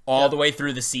out all the way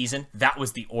through the season. That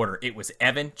was the order. It was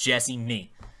Evan, Jesse,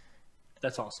 me.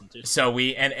 That's awesome, dude. So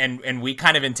we and we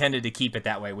kind of intended to keep it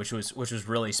that way, which was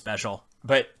really special.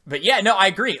 But yeah, no, I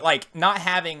agree. Like not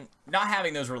having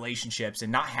those relationships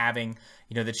and not having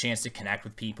the chance to connect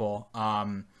with people,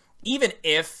 even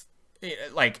if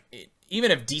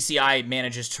DCI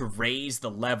manages to raise the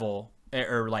level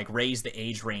or like raise the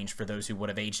age range for those who would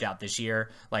have aged out this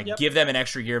year, like give them an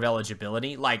extra year of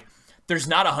eligibility, like there's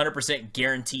not 100%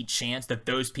 guaranteed chance that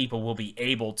those people will be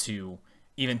able to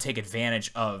even take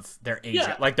advantage of their age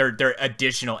out, like their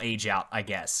additional age out, I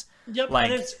guess. Yep.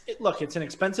 Like, and it's an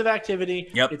expensive activity.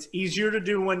 Yep. It's easier to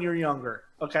do when you're younger.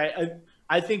 Okay.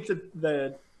 I think that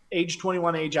the age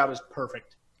 21 age out is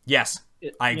perfect. Yes.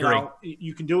 I agree.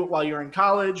 You can do it while you're in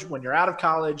college. When you're out of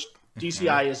college,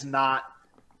 DCI is not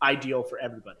ideal for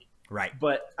everybody. Right.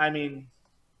 But I mean,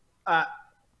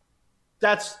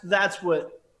 that's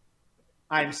what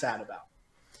I'm sad about.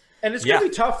 And it's going to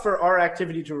be tough for our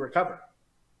activity to recover.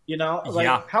 You know,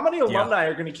 like how many alumni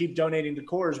are going to keep donating to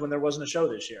Coors when there wasn't a show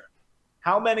this year?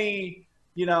 How many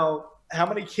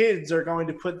kids are going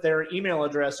to put their email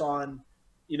address on,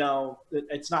 you know,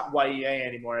 it's not YEA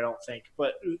anymore, I don't think,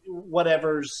 but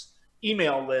whatever's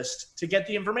email list to get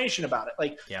the information about it.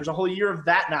 Like there's a whole year of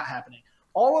that not happening.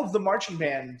 All of the marching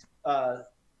band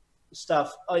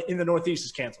stuff in the Northeast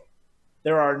is canceled.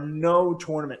 There are no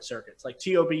tournament circuits. Like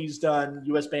TOB's done,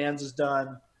 US Bands is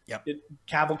done. Yep.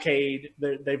 Cavalcade,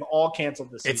 they've all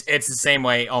canceled this season. It's the same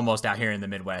way almost out here in the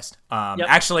Midwest.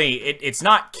 Actually, it's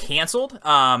not canceled.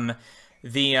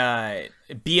 The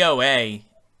BOA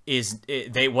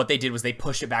what they did was they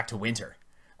pushed it back to winter.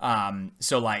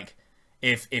 So like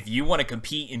if you want to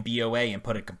compete in BOA and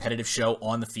put a competitive show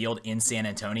on the field in San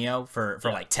Antonio for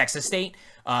like Texas State,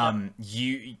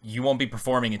 you won't be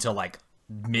performing until like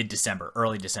mid-December,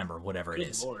 early December, whatever it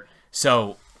is. Lord.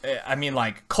 So I mean,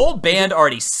 like, Cold Band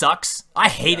already sucks. I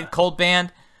hated Cold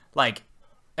Band. Like,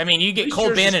 I mean, you get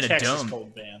Cold Band in a Texas dome.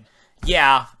 Cold Band.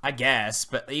 Yeah, I guess,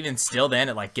 but even still, then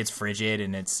it like gets frigid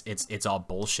and it's all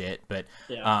bullshit. But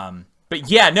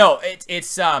yeah, no,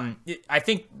 I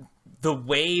think the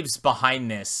waves behind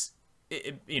this,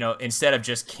 you know, instead of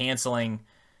just canceling,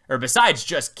 or besides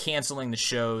just canceling the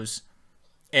shows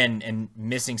and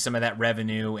missing some of that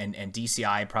revenue, and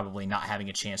DCI probably not having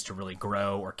a chance to really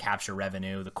grow or capture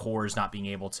revenue, the Coors not being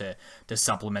able to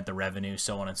supplement the revenue,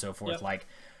 so on and so forth. Like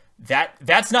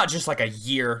that's not just like a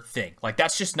year thing. Like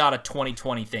that's just not a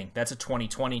 2020 thing. That's a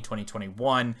 2020,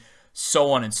 2021,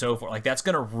 so on and so forth. Like that's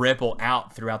going to ripple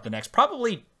out throughout the next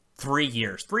probably 4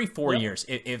 years,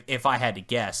 if I had to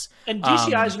guess. And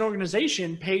DCI as an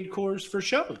organization paid Coors for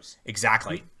shows.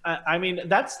 Exactly. I mean,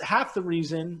 that's half the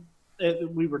reason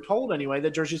we were told anyway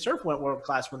that Jersey Surf went world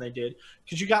class when they did,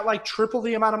 because you got like triple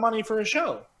the amount of money for a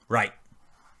show. Right.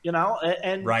 You know,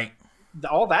 and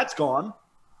all that's gone.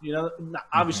 You know,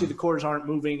 obviously the Coors aren't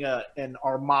moving an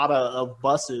armada of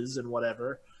buses and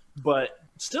whatever, but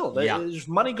still, there's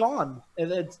money gone,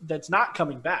 and that's not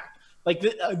coming back. Like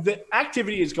the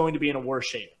activity is going to be in a worse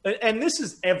shape, and this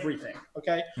is everything.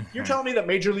 Okay, you're telling me that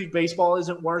Major League Baseball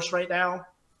isn't worse right now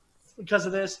because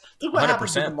of this? Look what 100%. Happened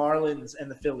to the Marlins and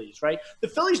the Phillies. Right, the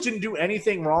Phillies didn't do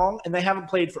anything wrong, and they haven't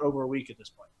played for over a week at this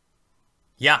point.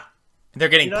 Yeah. They're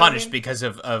getting punished because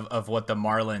of what the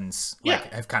Marlins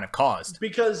have kind of caused.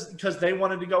 Because they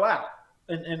wanted to go out,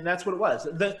 and that's what it was.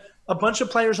 A bunch of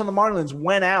players on the Marlins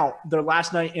went out their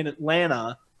last night in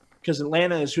Atlanta, because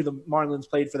Atlanta is who the Marlins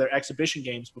played for their exhibition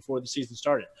games before the season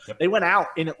started. Yep. They went out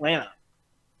in Atlanta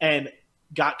and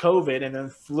got COVID, and then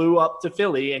flew up to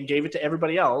Philly and gave it to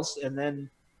everybody else, and then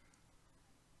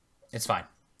it's fine.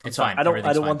 It's fine. I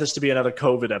don't want this to be another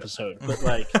COVID episode, but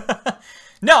like.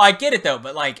 No, I get it though,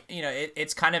 but like, you know,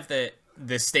 it's kind of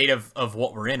the state of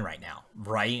what we're in right now,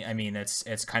 right? I mean,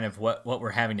 it's kind of what we're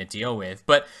having to deal with.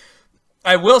 But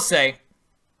I will say,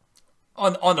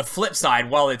 on the flip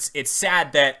side, while it's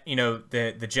sad that, you know,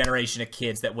 the generation of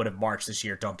kids that would have marched this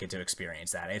year don't get to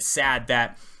experience that. It's sad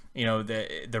that, you know,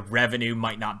 the revenue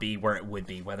might not be where it would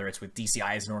be, whether it's with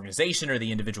DCI as an organization or the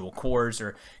individual cores,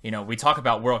 or, you know, we talk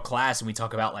about world class and we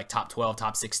talk about like top 12,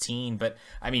 top 16, but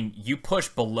I mean, you push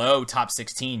below top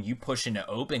 16, you push into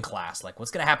open class, like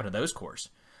what's going to happen to those cores?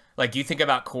 Like you think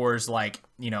about cores like,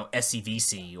 you know,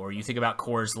 SCVC, or you think about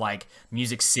cores like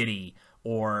Music City,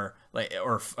 or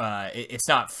it's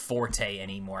not Forte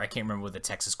anymore. I can't remember what the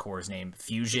Texas core's name,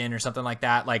 Fusion or something like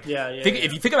that. Like,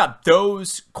 if you think about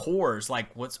those cores,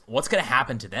 like what's going to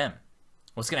happen to them?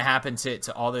 What's going to happen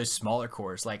to all those smaller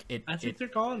cores? Like I think they're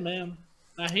gone, man.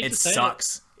 I hate to say it. It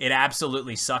sucks. It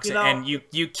absolutely sucks. You know, and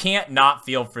you can't not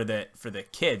feel for the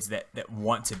kids that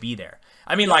want to be there.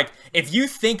 I mean, like if you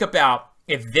think about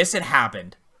if this had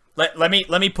happened, let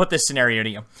me put this scenario to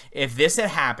you. If this had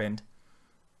happened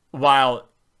while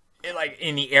like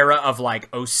in the era of like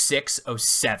 06,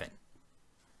 07,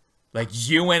 like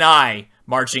you and I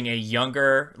marching a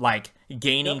younger, like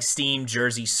gaining steam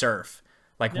Jersey Surf,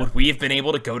 like would we have been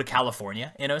able to go to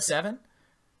California in 07?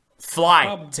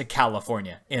 Fly to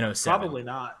California in 07? Probably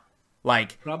not.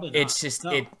 Like probably not. It's just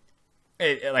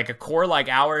it like a core like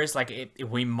ours, like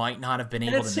we might not have been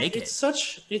able to make it.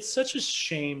 It's such a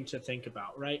shame to think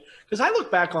about, right? Because I look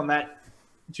back on that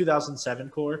 2007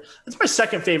 core. That's my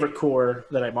second favorite core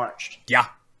that I marched. Yeah.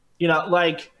 You know,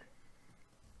 like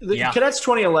the Cadets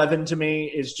 2011 to me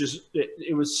is just,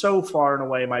 it was so far and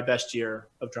away my best year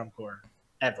of drum corps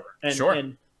ever.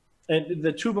 And, and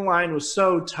the tuba line was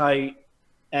so tight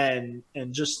and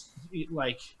just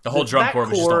like the whole drum corps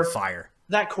was just on fire.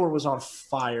 That core was on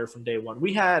fire from day one.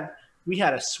 We had we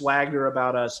had a swagger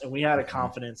about us, and we had a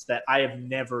confidence that I have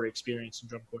never experienced in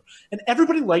drum corps. And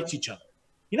everybody liked each other.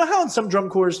 You know how in some drum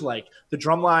corps, like the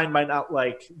drum line might not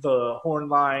like the horn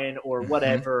line or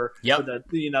whatever, or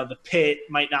the pit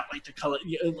might not like the color,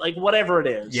 like whatever it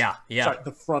is. Yeah. Sorry,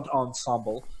 the front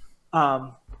ensemble.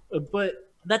 But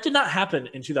that did not happen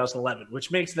in 2011,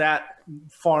 which makes that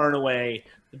far and away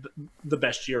the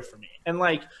best year for me. And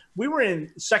like we were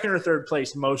in second or third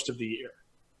place most of the year,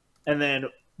 and then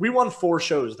we won 4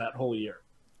 shows that whole year,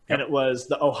 and it was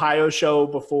the Ohio show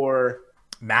before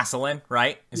Massillon,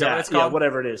 right? Is that what it's called? Yeah,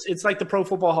 whatever it is. It's like the Pro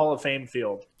Football Hall of Fame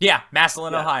field. Yeah,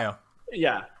 Massillon, Ohio.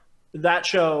 Yeah, that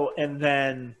show, and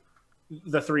then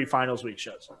the 3 finals week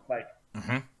shows. Like,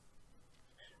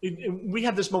 we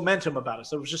had this momentum about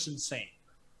us that was just insane,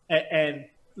 and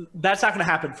that's not going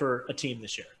to happen for a team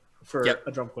this year, for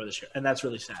a drum corps this year, and that's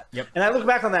really sad. And I look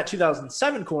back on that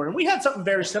 2007 corps, and we had something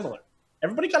very similar.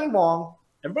 Everybody got along.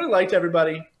 Everybody liked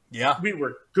everybody. Yeah, we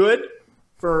were good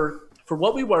for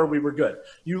what we were good.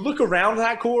 You look around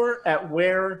that corps at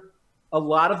where a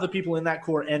lot of the people in that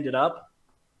corps ended up.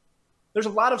 There's a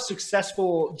lot of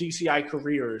successful DCI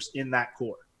careers in that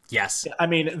corps. Yes. I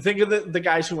mean, think of the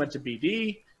guys who went to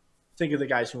BD. Think of the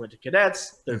guys who went to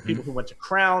cadets. There are people who went to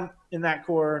Crown in that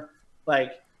corps.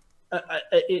 Like,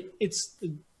 it's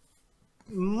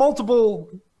multiple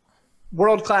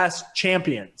world-class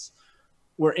champions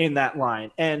were in that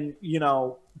line. And,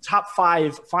 top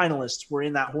 5 finalists were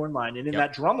in that horn line and in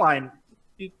that drum line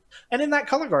and in that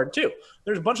color guard too.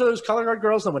 There's a bunch of those color guard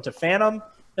girls that went to Phantom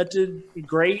that did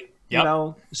great.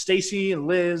 Stacy and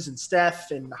Liz and Steph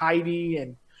and Heidi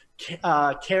and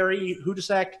Carrie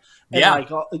Hudasek.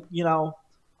 And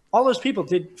all those people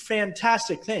did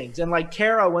fantastic things. And like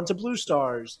Kara went to Blue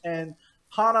Stars and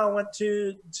Hannah went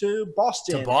to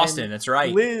Boston. To Boston, that's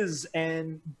right. Liz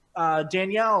and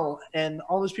Danielle and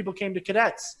all those people came to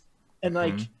cadets. And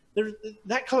like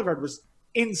that color guard was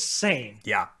insane.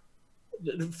 Yeah.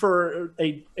 For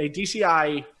a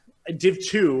DCI Div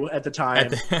 2 at the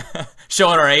time.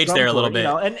 Showing our age there a little bit.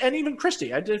 And even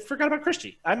Christy. I forgot about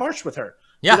Christy. I marched with her.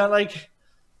 Yeah.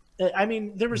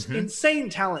 There was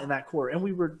insane talent in that corps, and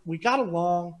we got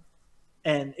along,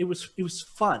 and it was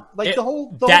fun. Like the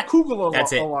whole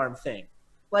Kugel alarm thing.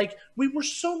 Like, we were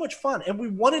so much fun, and we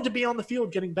wanted to be on the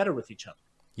field getting better with each other.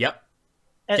 Yep.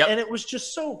 And it was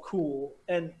just so cool.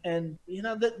 And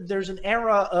there's an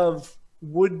era of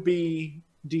would-be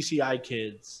DCI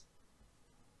kids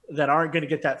that aren't going to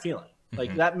get that feeling.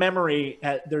 Like, that memory,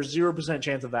 there's 0%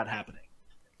 chance of that happening.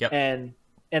 Yep. And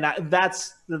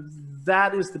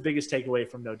that is the biggest takeaway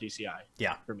from no DCI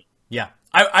for me. Yeah.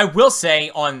 I will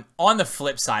say on the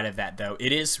flip side of that, though,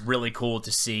 it is really cool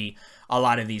to see a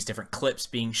lot of these different clips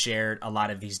being shared, a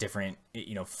lot of these different,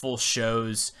 full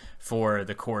shows for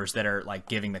the corps that are like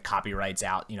giving the copyrights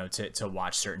out, to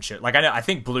watch certain shows. Like I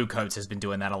think Blue Coats has been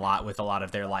doing that a lot with a lot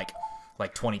of their like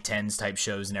 2010s type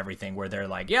shows and everything, where they're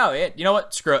like, you know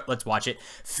what, screw it, let's watch it.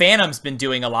 Phantom's been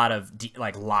doing a lot of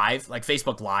live, like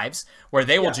Facebook Lives, where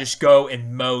they will just go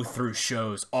and mow through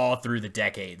shows all through the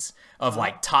decades of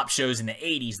like top shows in the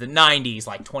 80s, the 90s,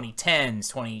 like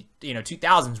 2010s,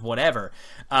 2000s, whatever.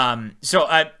 So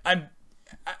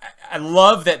I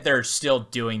love that they're still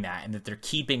doing that and that they're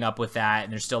keeping up with that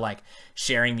and they're still like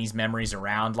sharing these memories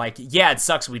around. Like, yeah, it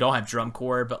sucks we don't have drum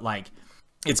corps, but like,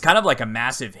 it's kind of like a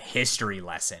massive history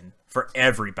lesson for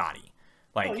everybody.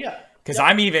 Like, because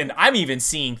I'm even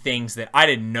seeing things that I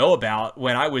didn't know about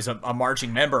when I was a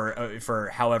marching member for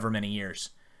however many years.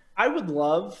 I would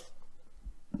love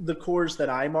the corps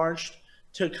that I marched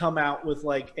to come out with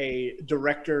like a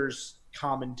director's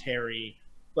commentary,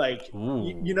 like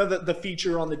the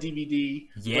feature on the DVD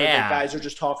where the guys are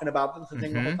just talking about the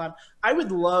thing the whole time. I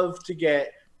would love to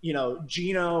get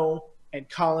Gino and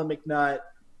Colin McNutt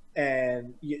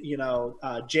and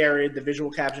Jared, the visual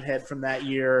caption head from that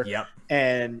year,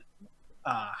 and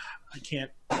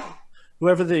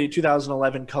whoever the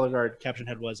 2011 color guard caption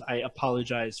head was, I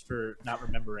apologize for not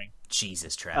remembering.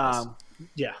 Jesus, Travis.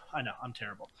 Yeah, I know, I'm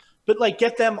terrible. But like,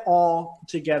 get them all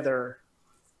together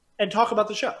and talk about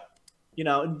the show.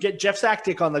 And get Jeff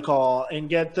Saktik on the call and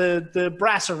get the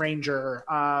brass arranger,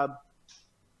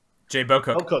 Jay Bo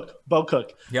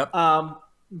Cook. Yep.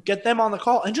 Get them on the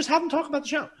call and just have them talk about the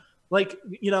show. Like,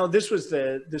 this was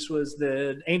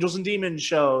the Angels and Demons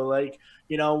show. Like,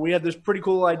 we had this pretty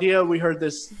cool idea. We heard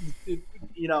this,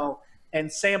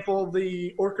 and sample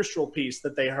the orchestral piece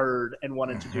that they heard and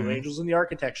wanted to do, Angels in the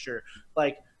Architecture.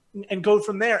 Like, and go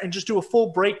from there and just do a full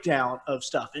breakdown of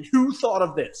stuff. And who thought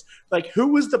of this? Like, who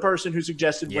was the person who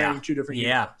suggested wearing 2 different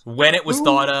uniforms? When it was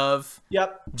thought of.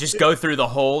 Yep. Just go through the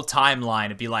whole timeline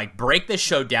and be like, break this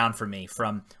show down for me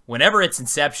from whenever its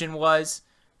inception was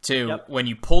to when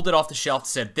you pulled it off the shelf and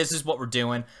said, this is what we're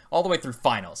doing, all the way through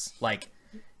finals. Like,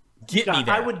 get me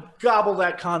there. I would gobble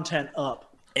that content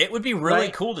up. It would be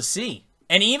really cool to see.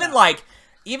 And even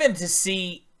even to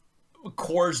see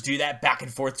cores do that back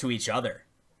and forth to each other.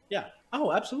 Yeah.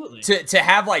 Oh, absolutely. To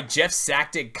have like Jeff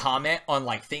Sacktig comment on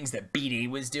like things that BD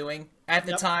was doing at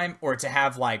the time, or to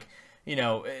have like, you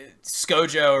know,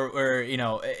 Skojo or you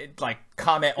know, like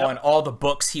comment on all the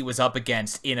books he was up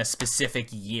against in a specific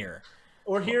year.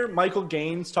 Or hear Michael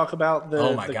Gaines talk about the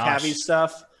Cavi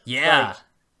stuff. Yeah. Like,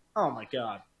 oh my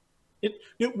God.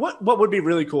 What would be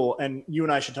really cool, and you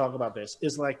and I should talk about this,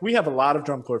 is like we have a lot of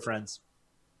drum corps friends.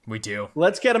 We do.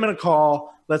 Let's get them in a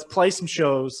call. Let's play some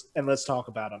shows and let's talk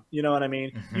about them. You know what I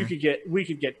mean? Mm-hmm. We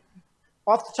could get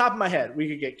off the top of my head. We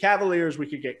could get Cavaliers. We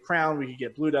could get Crown. We could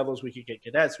get Blue Devils. We could get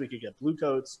Cadets. We could get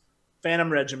Bluecoats,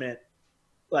 Phantom Regiment.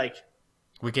 Like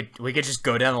we could just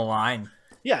go down the line.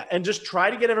 Yeah, and just try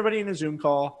to get everybody in a Zoom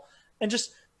call and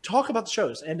just talk about the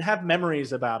shows and have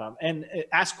memories about them and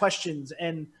ask questions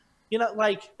and you know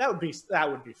like that would be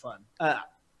fun.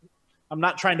 I'm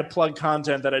not trying to plug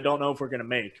content that I don't know if we're going to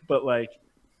make, but like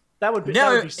that would be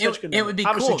such good. It would be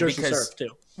obviously cool Jersey because Surf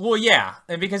too. Well, yeah,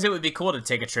 and because it would be cool to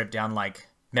take a trip down like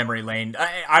memory lane.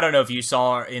 I don't know if you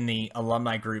saw in the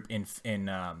alumni group in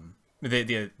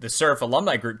the Surf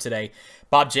alumni group today,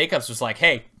 Bob Jacobs was like,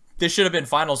 "Hey, this should have been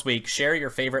finals week. Share your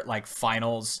favorite like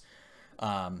finals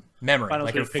memory,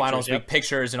 like your finals week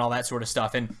pictures and all that sort of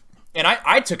stuff." And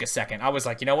I took a second. I was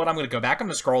like, you know what? I'm going to go back. I'm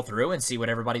going to scroll through and see what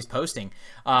everybody's posting.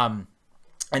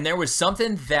 And there was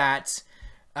something that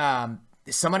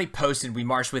somebody posted. We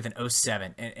marched with in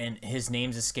 07, and his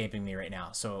name's escaping me right now,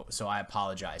 so I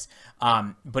apologize.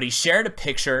 But he shared a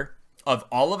picture of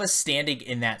all of us standing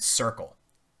in that circle.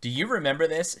 Do you remember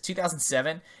this?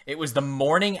 2007. It was the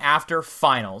morning after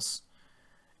finals,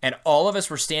 and all of us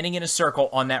were standing in a circle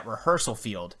on that rehearsal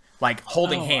field, like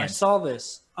holding hands. I saw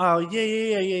this. Oh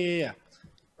yeah.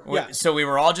 So we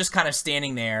were all just kind of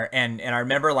standing there, and I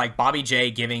remember like Bobby J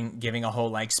giving a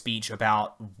whole like speech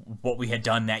about what we had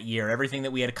done that year, everything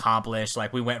that we had accomplished.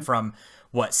 Like we went from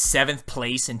 7th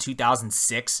place in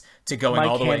 2006 to going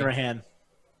all the way.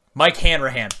 Mike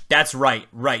Hanrahan, that's right.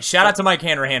 Shout out to Mike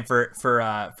Hanrahan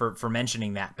for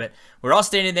mentioning that. But we're all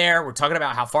standing there. We're talking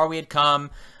about how far we had come.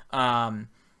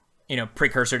 You know,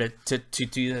 precursor to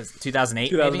 2008.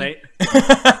 2008.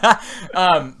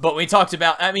 But we talked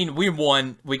about, I mean, we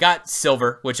won. We got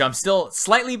silver, which I'm still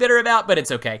slightly bitter about, but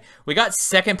it's okay. We got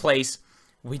 2nd place.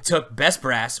 We took best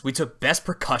brass. We took best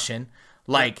percussion.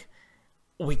 Like,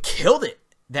 we killed it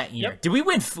that year. Did we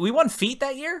win? We won feet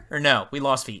that year? Or no? We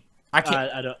lost feet. I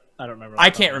can't. I don't remember.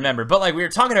 I can't remember. But, like, we were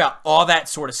talking about all that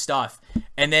sort of stuff.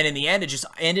 And then in the end, it just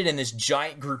ended in this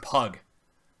giant group hug.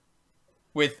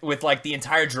 With like the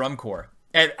entire drum corps.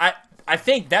 And I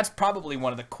think that's probably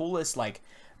one of the coolest like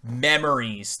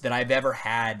memories that I've ever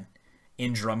had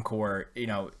in drum corps, you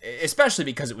know, especially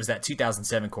because it was that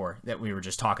 2007 corps that we were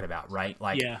just talking about, right?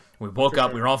 Like we woke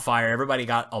up, we were on fire, everybody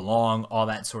got along, all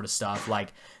that sort of stuff.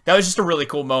 Like that was just a really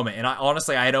cool moment. And I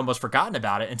had almost forgotten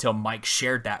about it until Mike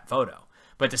shared that photo.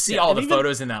 But to see all the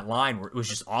photos in that line it was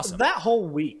just awesome. That whole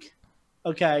week.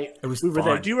 Okay. It was we were fun.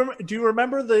 there. Do you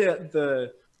remember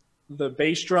the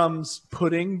bass drums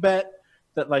pudding bet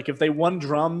that like if they won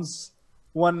drums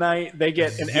one night they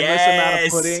get an endless amount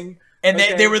of pudding, and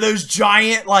they were those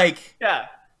giant like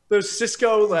those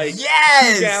Cisco like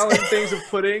 2-gallon things of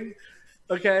pudding.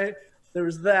 Okay, there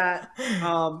was that.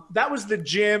 That was the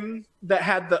gym that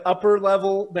had the upper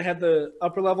level. They had the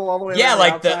upper level all the way. Yeah,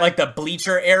 like the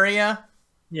bleacher area.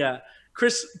 Yeah.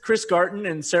 Chris Garton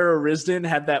and Sarah Risden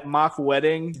had that mock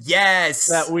wedding. Yes,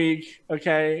 that week.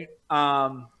 Okay.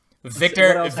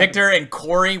 Victor and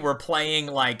Corey were playing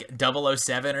like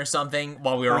 007 or something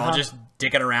while we were all just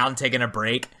dicking around, taking a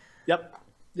break. Yep.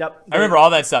 I remember all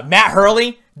that stuff. Matt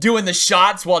Hurley doing the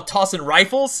shots while tossing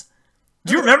rifles.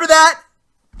 Do you remember that?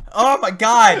 Oh my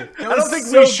God. I don't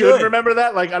think we should remember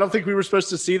that. Like, I don't think we were supposed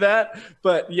to see that,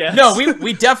 but yes. No,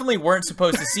 we definitely weren't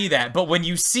supposed to see that. But when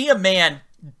you see a man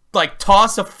like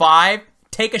toss a 5,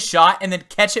 take a shot, and then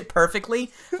catch it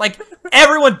perfectly, like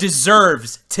everyone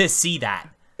deserves to see that.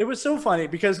 It was so funny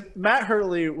because Matt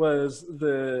Hurley was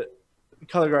the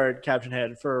color guard captain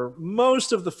head for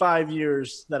most of the 5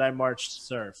 years that I marched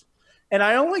Surf. And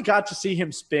I only got to see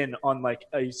him spin on like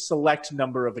a select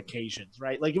number of occasions,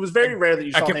 right? Like it was very rare that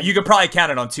you saw him. You could probably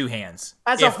count it on 2 hands.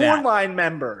 As a Hornline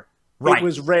member, it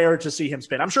was rare to see him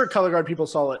spin. I'm sure color guard people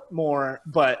saw it more,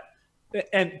 but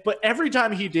every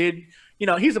time he did,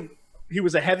 he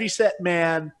was a heavy set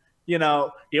man. He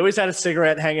always had a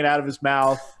cigarette hanging out of his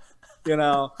mouth.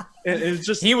 It's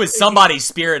just he was somebody's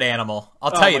spirit animal.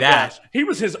 I'll tell you that. Gosh. He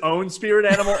was his own spirit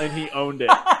animal, and he owned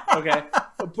it. Okay,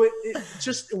 but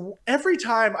just every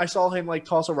time I saw him like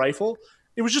toss a rifle,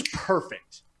 it was just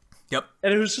perfect. Yep,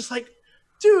 and it was just like,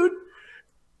 dude,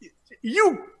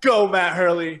 you go, Matt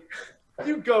Hurley.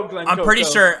 You go, Glenn. I'm pretty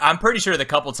sure the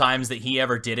couple times that he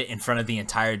ever did it in front of the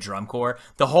entire drum corps,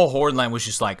 the whole horde line was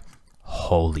just like,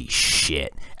 holy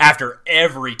shit, after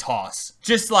every toss.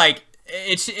 Just like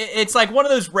it's like one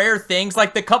of those rare things,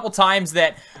 like the couple times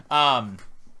that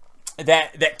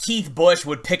that Keith Bush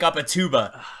would pick up a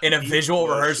tuba in a visual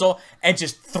rehearsal and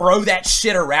just throw that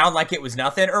shit around like it was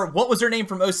nothing. Or what was her name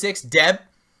from 06? Deb?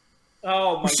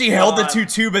 Oh my god. She held the two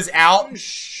tubas out.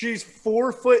 She's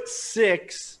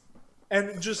 4'6"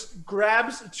 and just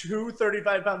grabs two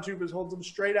 35-pound tubas, holds them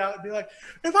straight out, and be like,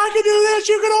 if I can do this,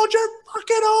 you can hold your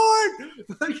fucking horn.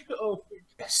 Like, oh my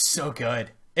god. So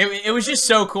good. It was just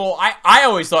so cool. I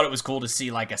always thought it was cool to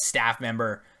see like a staff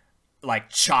member like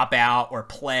chop out or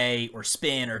play or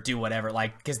spin or do whatever,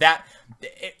 like, because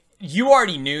you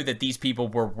already knew that these people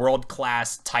were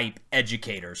world-class type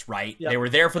educators, right? Yep. They were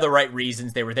there for the right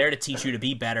reasons. They were there to teach you to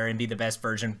be better and be the best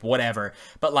version, whatever.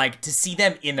 But like to see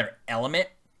them in their element,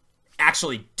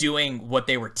 actually doing what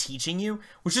they were teaching you,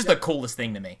 was just the coolest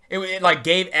thing to me. It like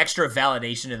gave extra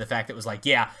validation to the fact that it was like,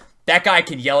 yeah, that guy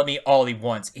can yell at me all he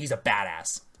wants. He's a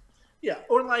badass. Yeah,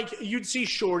 or like you'd see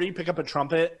Shorty pick up a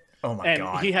trumpet. Oh my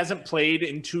god! And he hasn't played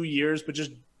in 2 years, but just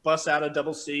busts out a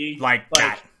double C like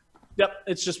that. Yep,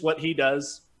 it's just what he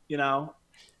does.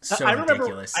 So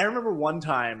ridiculous. I remember one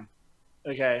time.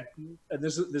 Okay, and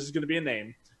this is going to be a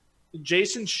name.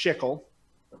 Jason Schickel.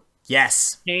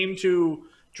 Yes. Came to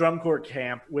drum corps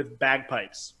camp with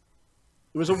bagpipes.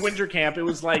 It was a winter camp. It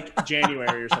was like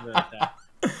January or something like that.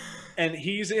 And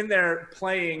he's in there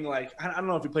playing, like, I don't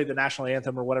know if he played the national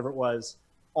anthem or whatever it was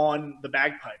on the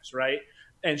bagpipes, right?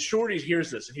 And Shorty hears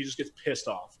this and he just gets pissed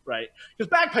off, right? Because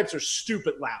bagpipes are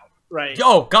stupid loud, right?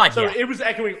 Oh, God, so yeah. It was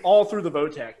echoing all through the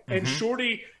Votech. And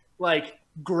Shorty, like,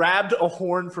 grabbed a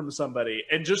horn from somebody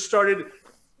and just started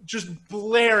just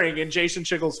blaring in Jason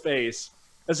Schickel's face,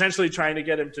 essentially trying to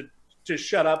get him to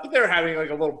shut up. But they were having, like,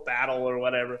 a little battle or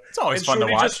whatever. It's always fun to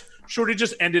watch. Shorty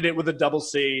just ended it with a double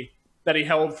C that he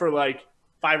held for like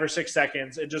 5 or 6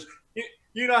 seconds, and just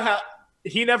you know how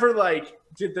he never like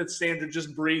did the standard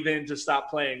just breathe in to stop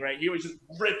playing, right? He always just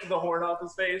ripped the horn off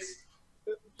his face,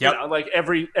 like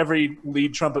every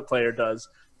lead trumpet player does.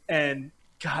 And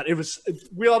God,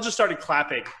 we all just started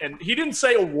clapping, and he didn't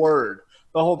say a word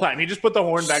the whole time. He just put the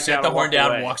horn back down. Set the horn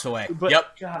down and walks away.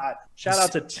 But God, shout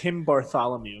out to Tim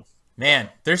Bartholomew. Man,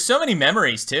 there's so many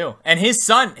memories too. And his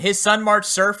son marched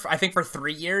surf, I think, for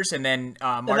 3 years, and then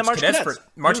marched cadets for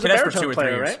 2 or 3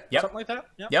 years. Right? Yep. Something like that.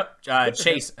 Yep.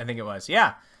 Chase, I think it was.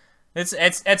 Yeah.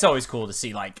 It's always cool to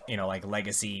see like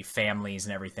legacy families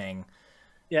and everything.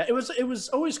 Yeah, it was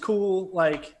always cool.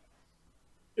 Like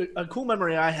a cool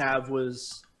memory I have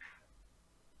was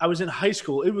I was in high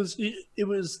school. It was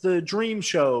the Dream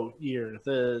Show year,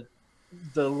 the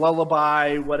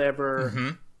lullaby,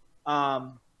 whatever.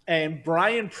 And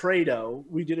Brian Prado,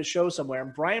 we did a show somewhere,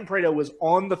 and Brian Prado was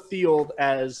on the field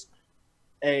as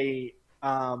a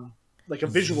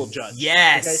visual judge.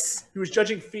 Yes. Okay? He was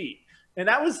judging feet. And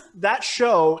that was that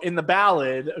show in the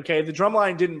ballad. Okay, the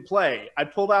drumline didn't play. I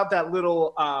pulled out that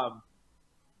little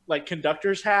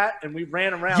conductor's hat, and we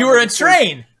ran around. You were a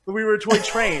train. We were a toy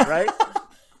train, right?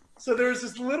 So there was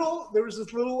this little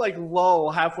like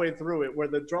lull halfway through it where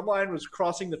the drumline was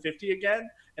crossing the 50 again,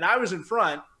 and I was in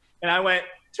front, and I went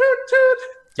toot toot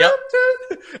toot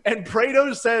toot, and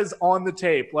Prado says on the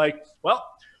tape, like, well,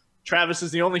 Travis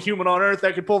is the only human on earth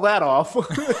that could pull that off.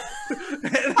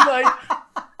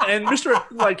 And Mr.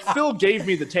 Phil gave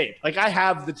me the tape. Like, I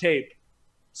have the tape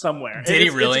somewhere. Did he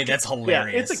really? That's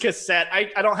hilarious. Yeah, it's a cassette.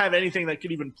 I don't have anything that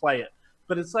could even play it.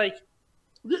 But it's like,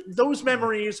 those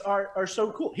memories are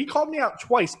so cool. He called me out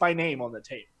twice by name on the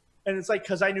tape. And it's like,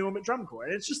 because I knew him at drum corps.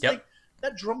 And it's just like,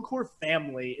 that drum corps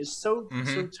family is so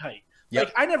tight. Yep.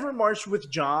 Like, I never marched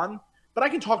with John, but I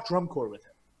can talk drum corps with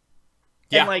him.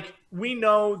 Yeah. And we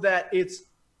know that it's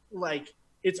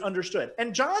understood.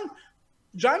 And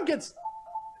John gets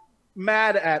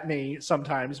mad at me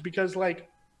sometimes because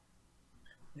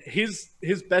his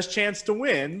best chance to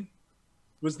win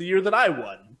was the year that I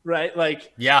won, right?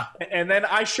 And then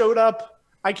I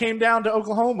came down to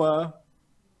Oklahoma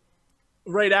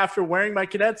right after wearing my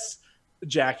cadets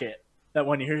jacket that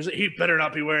one year. He better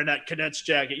not be wearing that cadets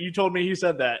jacket. You told me he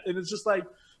said that. And it's just like,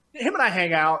 him and I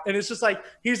hang out, and it's just like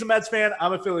he's a Mets fan,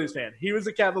 I'm a Phillies fan. He was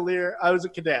a Cavalier, I was a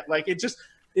Cadet. Like it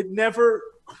never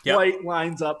quite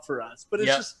lines up for us. But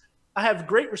it's just I have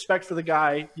great respect for the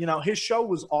guy. You know, his show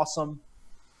was awesome.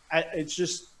 It's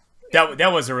just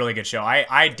that was a really good show.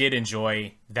 I did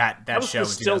enjoy that show in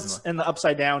Stilts and the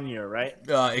Upside Down year, right?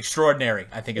 Extraordinary,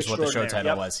 I think is what the show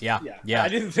title was. Yeah. I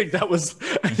didn't think that was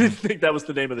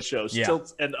the name of the show.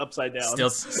 Stilts and Upside Down.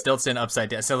 Stilts and Upside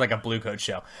Down. Sounds like a Blue Coat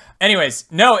show. Anyways,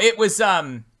 no, it was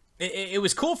it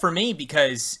was cool for me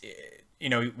because you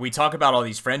know, we talk about all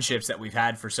these friendships that we've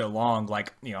had for so long.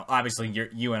 Like, you know, obviously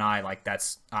you and I, like,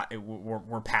 that's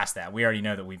we're past that. We already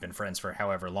know that we've been friends for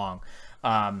however long.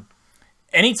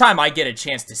 Anytime I get a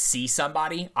chance to see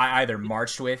somebody I either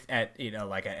marched with at, you know,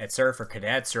 like at Surf or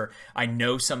Cadets, or I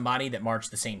know somebody that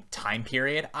marched the same time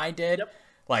period I did,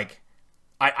 like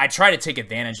I try to take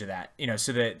advantage of that. You know,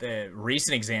 so the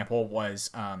recent example was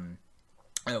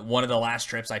one of the last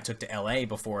trips I took to LA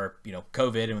before, you know,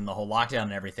 COVID and the whole lockdown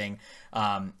and everything.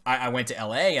 I went to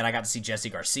LA and I got to see Jesse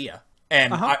Garcia,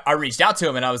 and I reached out to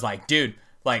him and I was like, dude,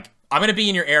 like, I'm going to be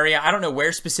in your area. I don't know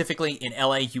where specifically in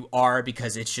LA you are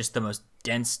because it's just the most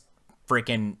dense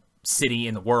freaking city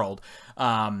in the world.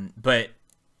 But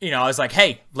you know, I was like,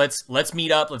 hey, let's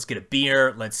meet up. Let's get a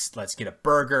beer. Let's get a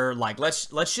burger. Like, let's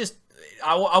just,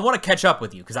 I want to catch up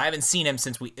with you because I haven't seen him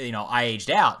since I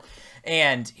aged out.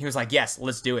 And he was like, yes,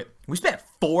 let's do it. We spent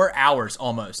 4 hours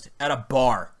almost at a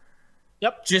bar.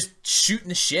 Yep. Just shooting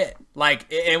the shit. Like,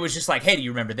 it was just like, hey, do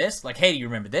you remember this? Like, hey, do you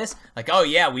remember this? Like, oh,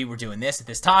 yeah, we were doing this at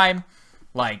this time.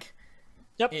 Like,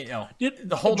 you know,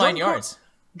 the whole 9 yards.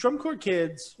 Drum Corps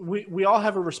kids, we all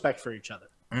have a respect for each other.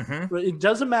 Mm-hmm. It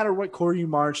doesn't matter what corps you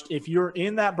marched. If you're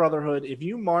in that brotherhood, if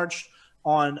you marched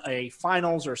on a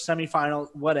finals or semifinal,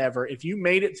 whatever, if you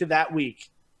made it to that week,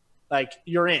 like,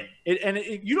 you're in.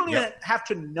 You don't even have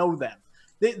to know them.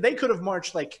 They could have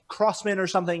marched like Crossman or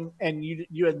something, and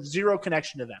you had zero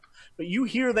connection to them. But you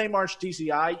hear they marched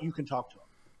DCI, you can talk to them.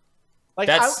 Like,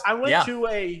 I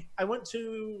went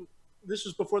to this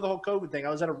was before the whole COVID thing. I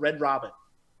was at a Red Robin,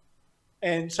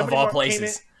 and somebody of all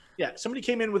places, somebody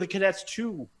came in with a Cadets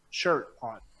 2 shirt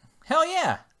on. Hell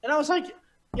yeah! And I was like,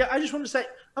 yeah, I just wanted to say,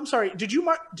 I'm sorry, did you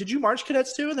march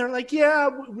Cadets 2? And they're like, yeah,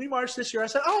 we marched this year. I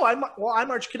said, oh, I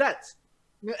marched Cadets,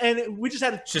 and we just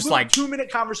had a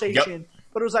 2-minute conversation. Yep.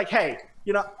 But it was like, hey,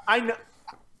 you know,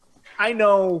 I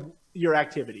know your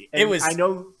activity. And I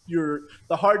know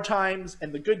the hard times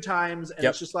and the good times, and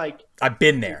it's just like, I've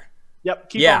been there. Yep,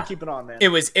 keep on keeping on, man. It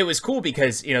was cool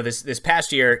because, you know, this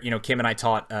past year, you know, Kim and I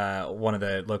taught one of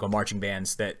the local marching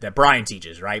bands that Brian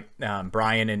teaches, right?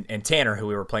 Brian and Tanner, who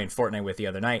we were playing Fortnite with the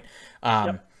other night.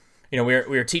 You know, we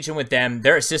were teaching with them.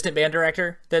 Their assistant band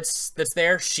director that's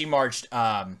there, she marched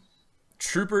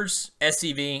Troopers,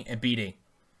 SCV, and BD.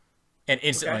 And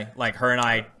instantly, like, her and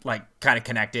I, like, kind of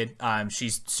connected.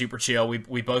 She's super chill.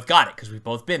 We both got it because we've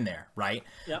both been there, right?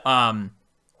 Yep. I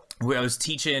was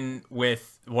teaching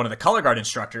with one of the color guard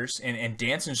instructors and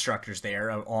dance instructors there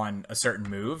on a certain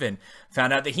move, and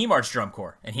found out that he marched drum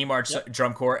corps, and he marched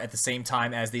drum corps at the same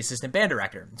time as the assistant band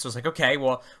director. So I was like, okay,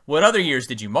 well, what other years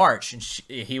did you march? And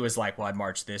he was like, well, I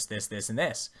marched this, and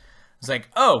this. I was like,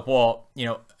 oh, well, you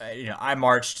know, I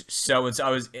marched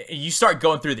so-and-so. You start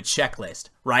going through the checklist,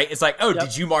 right? It's like, oh,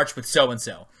 did you march with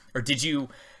so-and-so? Or did you,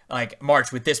 like,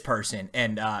 march with this person?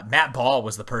 And Matt Ball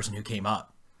was the person who came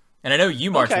up. And I know you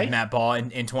marched with Matt Ball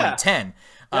in 2010.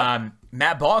 Yeah.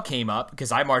 Matt Ball came up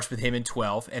because I marched with him in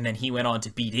 12, and then he went on to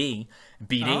BD.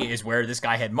 BD is where this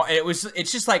guy had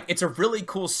it's just like, it's a really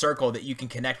cool circle that you can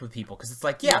connect with people, because it's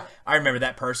like, I remember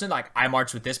that person. Like, I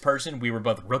marched with this person. We were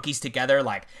both rookies together.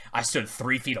 Like, I stood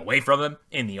 3 feet away from him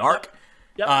in the arc.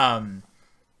 Yep.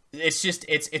 It's just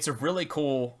it's a really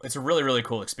cool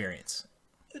experience.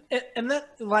 And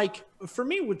that, like, for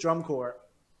me with drum corps,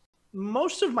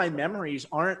 most of my memories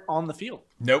aren't on the field.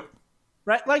 Nope.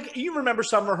 Right? Like, you remember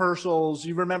some rehearsals,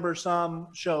 you remember some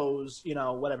shows, you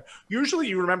know, whatever. Usually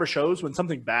you remember shows when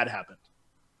something bad happened.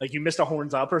 Like, you missed a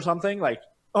horns up or something. Like,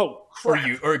 oh,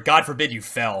 crap. Or God forbid you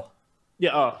fell.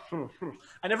 Yeah.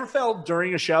 I never fell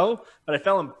during a show, but I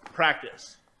fell in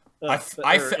practice.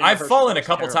 I've fallen a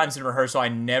couple times in rehearsal. I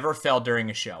never fell during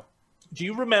a show. Do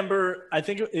you remember, I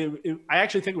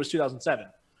actually think it was 2007.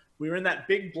 We were in that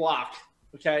big block,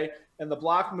 okay? And the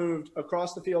block moved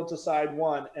across the field to side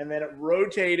one, and then it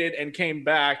rotated and came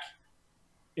back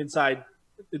inside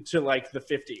to, like, the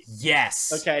 50.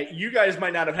 Yes. Okay, you guys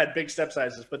might not have had big step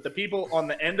sizes, but the people on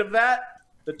the end of that,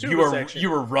 the tuba section. You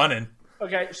were running.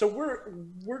 Okay, so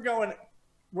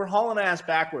we're hauling ass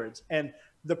backwards, and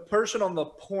the person on the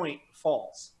point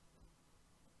falls.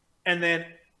 And then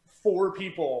 4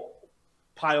 people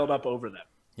piled up over them.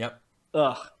 Yep.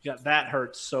 Ugh, yeah, that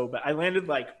hurts so bad. I landed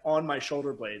like on my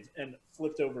shoulder blades and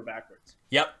flipped over backwards.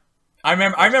 Yep. I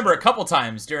remember a couple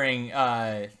times during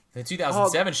the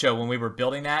 2007 Oh, show when we were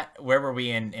building that. Where were we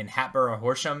in Hatboro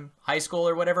Horsham High School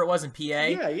or whatever it was in PA?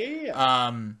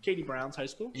 yeah. Katie Brown's high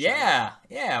school. Yeah.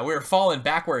 We were falling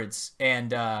backwards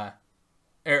and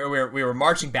we were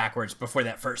marching backwards before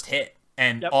that first hit,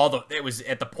 and Yep. it was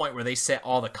at the point where they set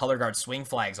all the color guard swing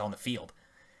flags on the field,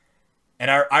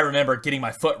 and I remember getting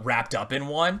my foot wrapped up in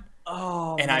one,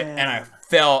 Oh, and man. I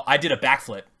fell. I did a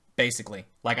backflip basically,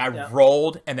 like I Yep.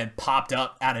 rolled and then popped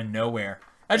up out of nowhere.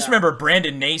 I just Yeah. remember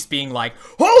Brandon Nace being like,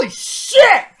 "Holy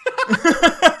shit!"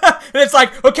 And it's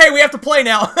like, okay, we have to play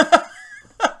now.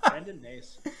 Brandon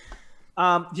Nace.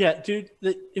 Yeah, dude,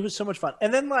 it was so much fun.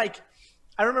 And then, like,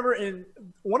 I remember in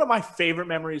one of my favorite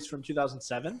memories from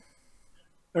 2007,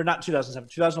 or not 2007,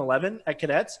 2011 at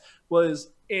Cadets was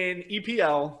in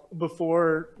EPL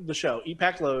before the show,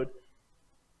 EPAC load.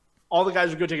 All the guys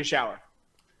would go take a shower.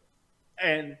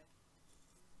 And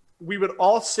we would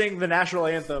all sing the national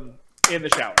anthem in the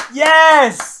shower.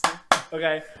 Yes.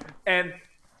 Okay. And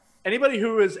anybody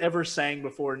who has ever sang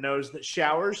before knows that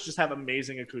showers just have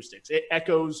amazing acoustics. It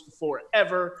echoes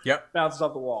forever, Yep. bounces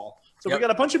off the wall. So Yep. we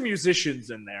got a bunch of musicians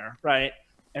in there, right?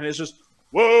 And it's just,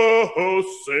 whoa,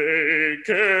 say,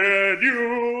 can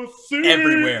you see?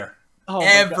 Everywhere. Oh my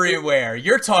God. Everywhere.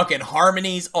 You're talking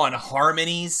harmonies on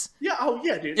harmonies. Yeah, oh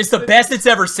yeah, dude. It's the best it's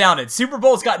ever sounded. Super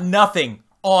Bowl's got nothing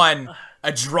on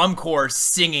a drum corps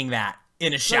singing that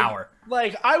in a shower.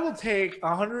 Like, I will take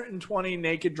 120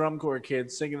 naked drum corps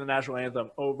kids singing the national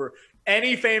anthem over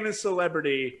any famous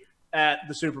celebrity at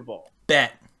the Super Bowl.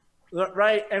 Bet.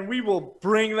 Right? And we will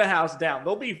bring the house down.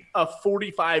 There'll be a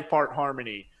 45-part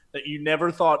harmony that you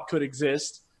never thought could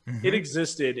exist. Mm-hmm. It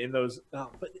existed in those.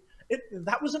 But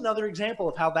that was another example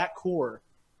of how that corps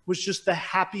was just the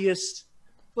happiest.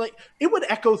 Like, it would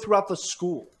echo throughout the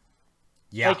school.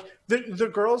 Yeah. Like, the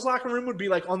girls' locker room would be,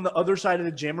 like, on the other side of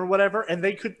the gym or whatever, and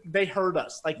they heard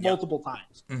us, like, multiple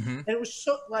times. Mm-hmm. And it was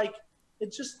so, like,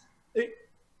 it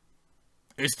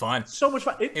was fun. so much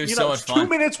fun. It was so much it's fun. 2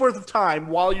 minutes worth of time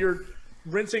while you're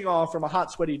rinsing off from a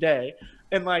hot, sweaty day.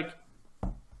 And, like,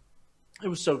 it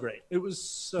was so great. It was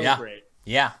so great.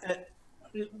 Yeah. And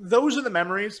those are the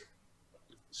memories.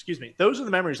 Excuse me. Those are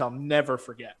the memories I'll never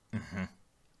forget. Mm-hmm.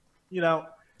 You know,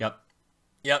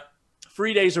 Yep.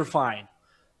 free days are fine.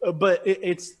 But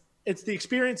it's the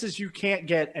experiences you can't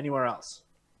get anywhere else,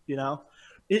 you know?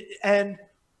 And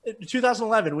in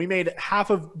 2011, we made half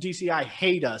of DCI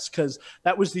hate us because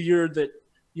that was the year that,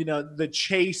 you know, the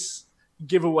Chase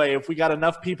giveaway, if we got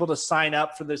enough people to sign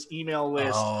up for this email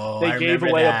list, they gave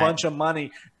away a bunch of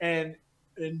money. And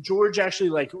George actually,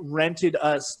 like, rented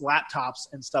us laptops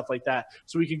and stuff like that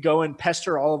so we could go and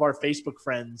pester all of our Facebook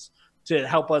friends to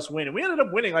help us win. And we ended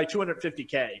up winning like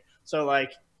 $250K. So,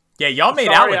 like, yeah, y'all made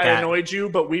out with I that. annoyed you,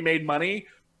 but we made money.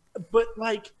 But,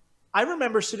 like, I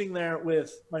remember sitting there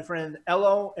with my friend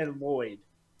Ello and Lloyd.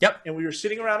 Yep. And we were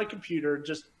sitting around a computer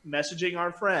just messaging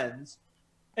our friends,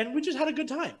 and we just had a good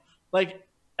time. Like,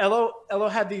 Ello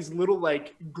had these little,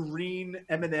 like, green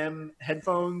M&M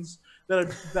headphones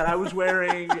that I was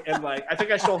wearing, and, like, I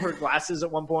think I stole her glasses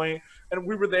at one point. And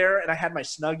we were there, and I had my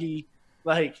Snuggie.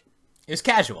 Like, it was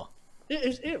casual.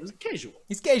 It was casual.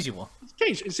 It's casual. It's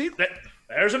casual. See,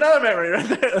 there's another memory right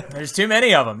there. There's too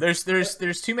many of them. There's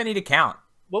too many to count.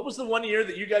 What was the one year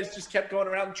that you guys just kept going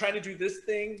around trying to do this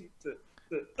thing?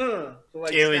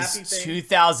 Like, it was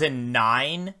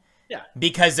 2009. Yeah.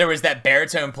 Because there was that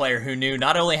baritone player who knew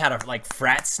not only how to, like,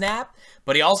 frat snap,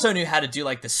 but he also knew how to do,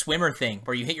 like, the swimmer thing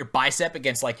where you hit your bicep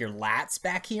against, like, your lats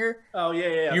back here. Oh,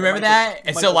 yeah. You remember that?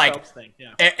 And so, like,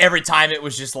 yeah. every time it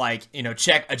was just like, you know,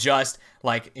 check, adjust,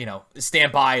 like, you know,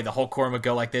 stand by, the whole corps would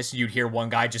go like this, and you'd hear one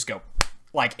guy just go,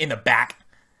 like, in the back.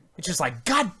 It's just like,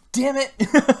 God damn it.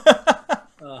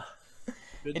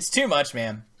 It's too much,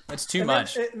 man. It's too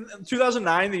much. In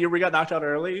 2009, the year we got knocked out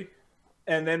early,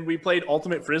 and then we played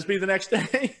Ultimate Frisbee the next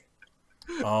day.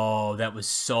 Oh, that was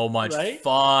so much Right?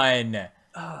 fun.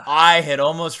 I had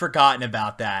almost forgotten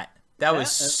about that. That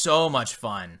was so much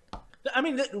fun. I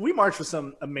mean, we marched with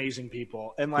some amazing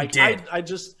people, and, like, We did.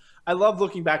 I love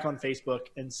looking back on Facebook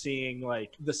and seeing,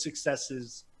 like, the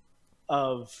successes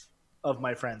of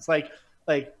my friends. Like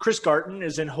Chris Garton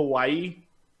is in Hawaii.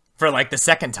 For, like, the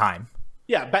second time.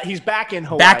 Yeah, but he's back in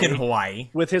Hawaii. Back in Hawaii.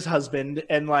 With his husband,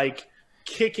 and, like,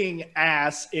 kicking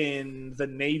ass in the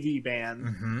Navy band.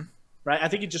 Mm-hmm. Right? I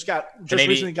think he just Navy-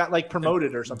 recently got, like,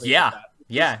 promoted or something Yeah. like that.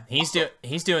 Yeah, he's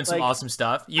doing some Like, awesome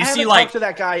stuff. You I see, haven't like, talked to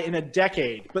that guy in a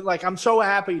decade, but, like, I'm so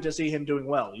happy to see him doing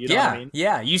well. You know what I mean?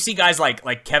 Yeah. You see guys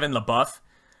like Kevin LaBeouf,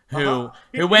 who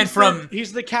went from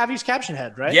he's the Cavies caption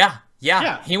head, right? yeah,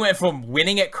 Yeah, he went from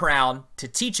winning at Crown to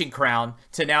teaching Crown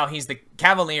to now he's the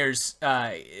Cavaliers'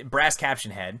 brass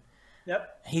caption head.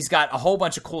 Yep. He's got a whole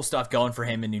bunch of cool stuff going for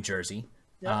him in New Jersey.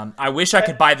 Yep. I wish I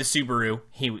could buy the Subaru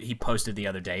he posted the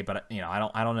other day, but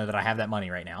I don't know that I have that money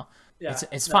right now. Yeah,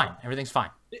 it's fine. Everything's fine.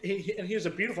 He has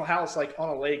a beautiful house like on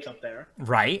a lake up there.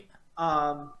 Right.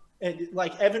 And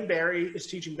like Evan Barry is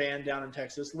teaching band down in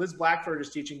Texas. Liz Blackford is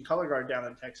teaching color guard down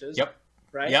in Texas. Yep.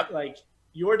 Right. Yep. Like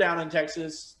you're down in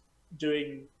Texas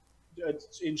doing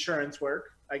insurance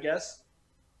work, I guess.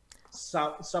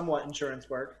 Somewhat insurance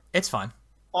work. It's fun.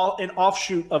 An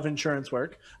offshoot of insurance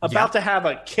work. About to have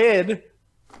a kid.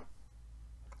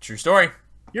 True story.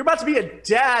 You're about to be a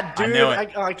dad, dude. I know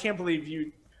it. I can't believe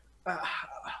you.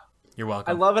 You're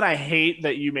welcome. I love and I hate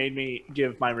that you made me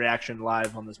give my reaction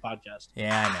live on this podcast.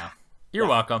 Yeah, I know. You're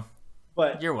welcome.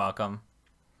 But you're welcome.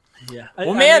 Yeah.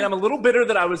 Well, man, I'm a little bitter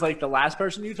that I was like the last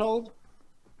person you told,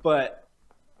 but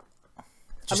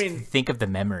just think of the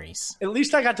memories. At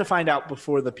least I got to find out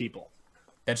before the people.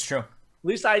 That's true. At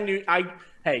least I knew.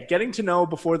 Hey, getting to know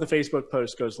before the Facebook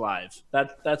post goes live.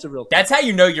 That's a real thing. That's how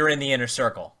you know you're in the inner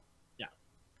circle. Yeah.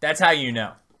 That's how you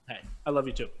know. Hey, I love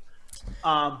you too.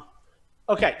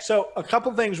 Okay, so a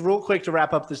couple things real quick to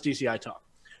wrap up this DCI talk.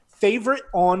 Favorite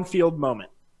on-field moment?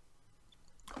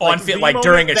 On-field, like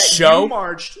during a show?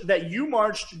 That you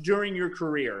marched during your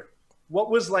career. What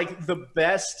was like the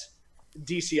best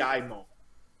DCI moment?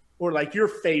 Or like your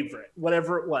favorite,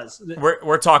 whatever it was.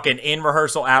 We're talking in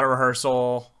rehearsal, out of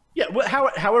rehearsal. Yeah,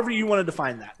 however you want to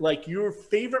define that. Like your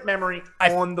favorite memory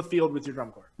on the field with your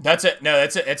drum corps. That's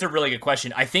a really good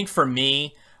question. I think for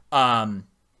me, it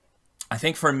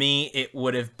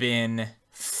would have been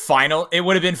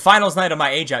finals night of my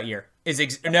age out year. I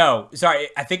think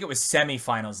it was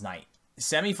semifinals night.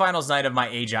 Semifinals night of my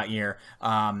age out year.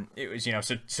 It was,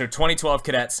 so 2012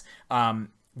 cadets.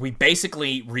 We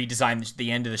basically redesigned the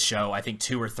end of the show, I think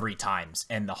 2 or 3 times.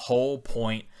 And the whole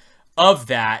point of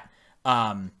that,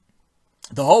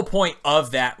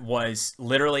 was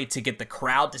literally to get the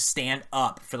crowd to stand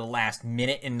up for the last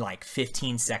minute and like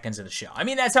 15 seconds of the show. I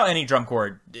mean, that's how any drum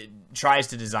corps tries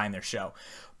to design their show.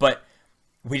 But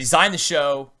we designed the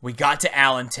show. We got to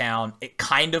Allentown. It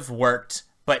kind of worked.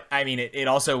 But I mean, it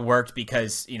also worked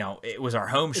because it was our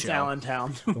home show. It's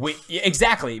Allentown.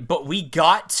 Exactly. But we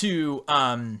got to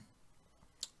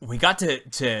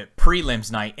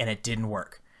prelims night and it didn't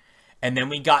work, and then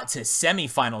we got to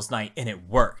semifinals night and it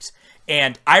worked.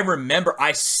 And I remember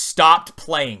I stopped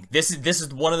playing. This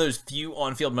is one of those few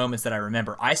on-field moments that I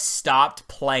remember. I stopped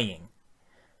playing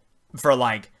for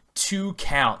like 2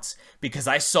 counts because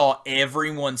I saw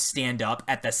everyone stand up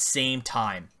at the same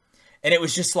time, and it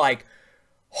was just like,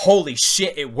 holy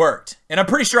shit, it worked. And I'm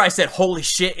pretty sure I said holy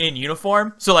shit in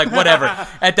uniform. So like whatever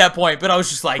at that point. But I was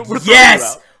just like,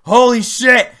 yes, holy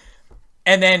shit.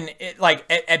 And then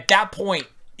at that point,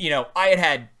 I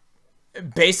had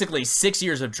basically 6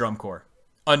 years of drum corps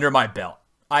under my belt.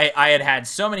 I had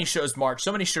so many shows marked,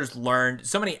 so many shows learned,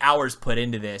 so many hours put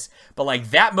into this. But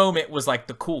like that moment was like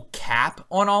the cool cap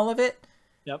on all of it.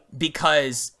 Yep.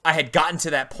 Because I had gotten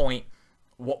to that point.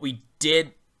 What we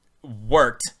did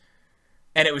worked.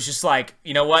 And it was just like,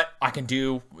 you know what? I can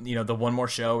do, the one more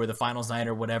show or the finals night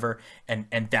or whatever, and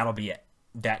that'll be it.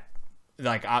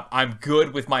 I'm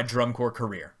good with my drum corps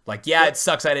career. Like, yeah, it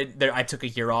sucks I took a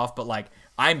year off, but like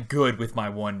I'm good with my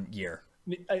 1 year.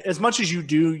 As much as you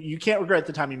do, you can't regret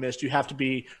the time you missed. You have to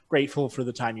be grateful for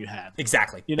the time you had.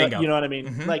 Exactly. You know what I mean?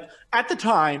 Mm-hmm. Like at the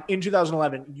time in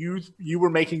 2011, you were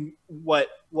making what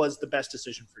was the best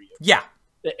decision for you. Yeah.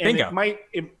 And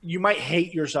you might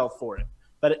hate yourself for it.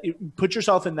 But put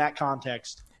yourself in that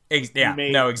context.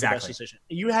 Exactly. The best decision.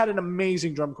 You had an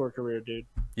amazing drum corps career, dude.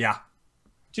 Yeah.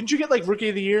 Didn't you get like Rookie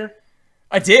of the Year?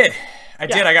 I did. I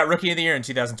got Rookie of the Year in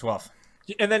 2012.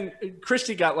 And then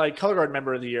Christy got like Color Guard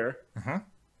Member of the Year,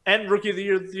 and Rookie of the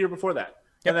Year before that.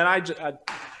 Yep. And then I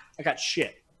got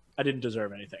shit. I didn't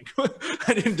deserve anything.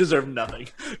 I didn't deserve nothing.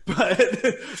 But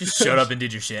just showed up and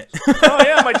did your shit. Oh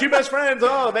yeah, my 2 best friends.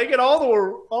 Oh, they get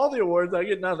all the awards. I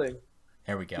get nothing.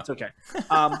 There we go. It's okay.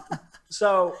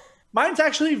 So mine's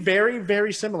actually very,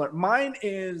 very similar. Mine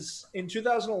is in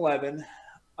 2011.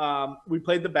 We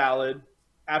played the ballad.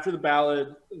 After the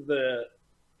ballad, the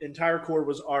entire corps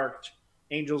was arced.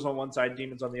 Angels on one side,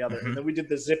 demons on the other. Mm-hmm. And then we did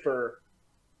the zipper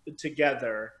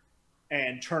together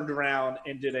and turned around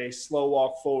and did a slow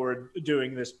walk forward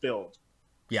doing this build.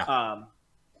 Yeah.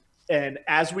 And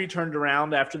as we turned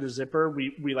around after the zipper,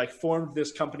 we like formed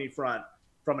this company front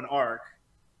from an arc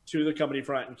to the company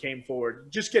front and came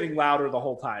forward, just getting louder the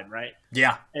whole time, right?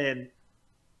 Yeah. And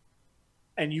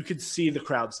you could see the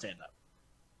crowd stand up.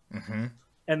 Mm-hmm.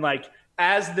 And like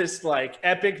as this like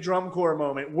epic drum corps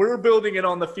moment. We're building it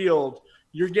on the field.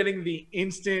 You're getting the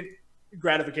instant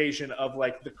gratification of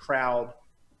like the crowd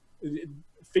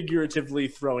figuratively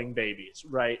throwing babies,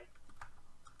 right?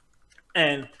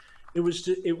 And it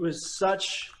was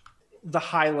such the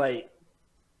highlight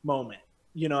moment.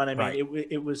 You know what I mean? Right.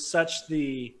 It was such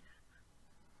the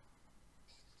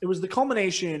it was the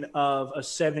culmination of a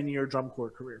 7-year drum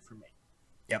corps career for me.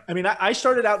 Yep. I mean, I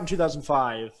started out in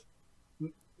 2005,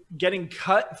 getting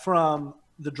cut from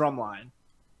the drum line,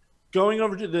 going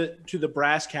over to the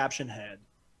brass caption head,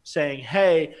 saying,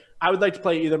 "Hey, I would like to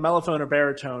play either mellophone or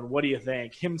baritone. What do you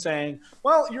think?" Him saying,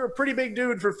 "Well, you're a pretty big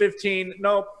dude for 15.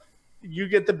 Nope, you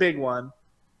get the big one."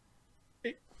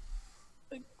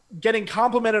 Getting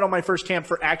complimented on my first camp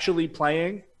for actually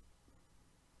playing,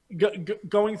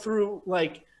 going through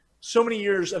like so many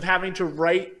years of having to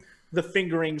write the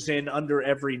fingerings in under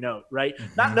every note, right?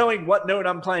 Mm-hmm. Not knowing what note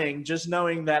I'm playing, just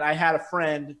knowing that I had a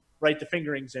friend write the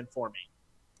fingerings in for me.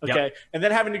 Okay. Yep. And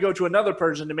then having to go to another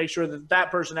person to make sure that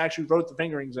that person actually wrote the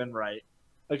fingerings in right.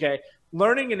 Okay.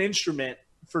 Learning an instrument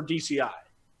for DCI.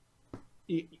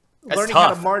 Learning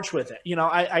how to march with it. You know,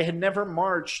 I had never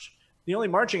marched. The only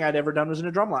marching I'd ever done was in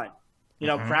a drum line. You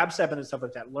know, crab stepping and stuff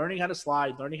like that. Learning how to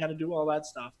slide, learning how to do all that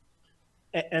stuff.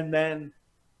 And then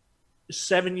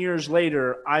 7 years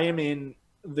later, I am in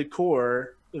the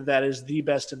corps that is the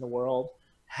best in the world,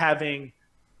 having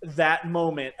that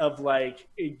moment of like,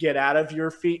 get out of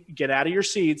your feet, get out of your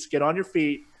seats, get on your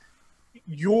feet.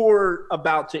 You're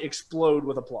about to explode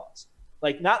with applause.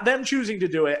 Like, not them choosing to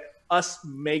do it, us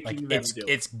making them do it.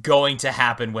 It's going to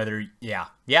happen whether, yeah.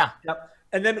 Yep.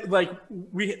 And then like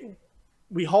we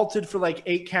halted for like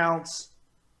 8 counts,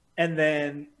 and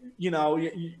then, you know,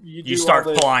 you start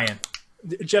flying.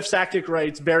 Jeff Sacktick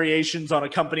writes variations on a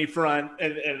company front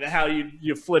and how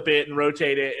you flip it and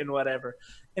rotate it and whatever.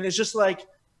 And it's just like,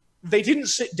 they didn't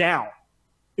sit down.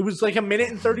 It was like a minute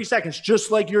and 30 seconds,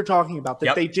 just like you're talking about,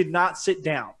 that they did not sit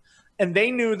down. And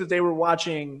they knew that they were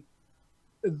watching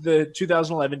the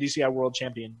 2011 DCI World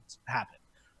Champions happen.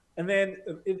 And then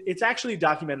it's actually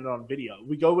documented on video.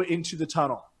 We go into the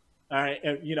tunnel. All right.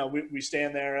 And, you know, we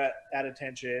stand there at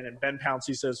attention, and Ben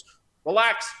Pouncey says,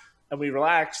 "Relax." And we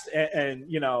relaxed, and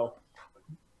you know,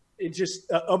 it just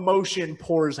emotion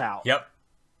pours out. Yep.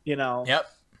 You know. Yep.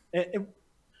 And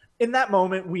in that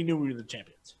moment, we knew we were the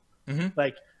champions. Mm-hmm.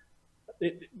 Like,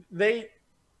 they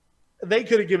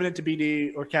could have given it to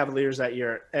BD or Cavaliers that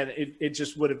year, and it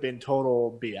just would have been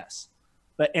total BS.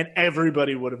 And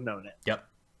everybody would have known it. Yep.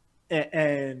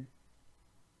 And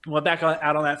went back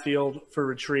out on that field for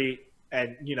retreat,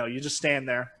 and you know, you just stand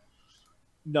there,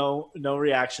 no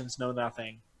reactions, no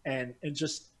nothing. And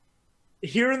just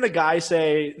hearing the guy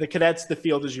say, "The cadets, the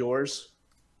field is yours."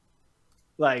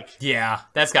 Like, yeah,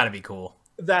 that's got to be cool.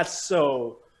 That's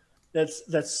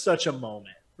such a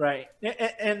moment, right?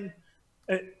 And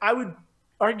I would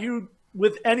argue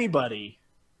with anybody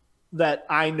that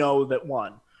I know that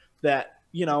won, that,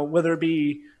 you know, whether it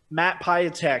be Matt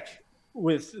Piatek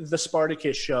with the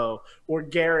Spartacus show, or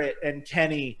Garrett and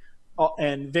Kenny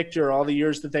and Victor, all the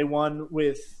years that they won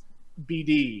with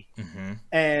BD,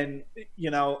 and,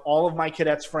 you know, all of my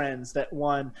cadets friends that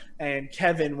won, and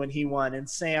Kevin when he won, and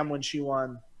Sam when she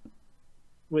won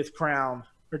with Crown.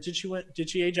 Or did she win? Did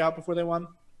she age out before they won?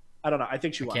 I don't know. I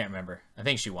think she won. I can't remember. I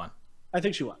think she won.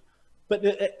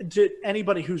 But to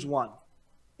anybody who's won,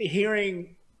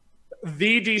 hearing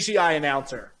the DCI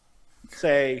announcer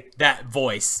say that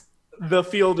voice, "The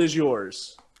field is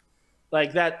yours,"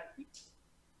 like that,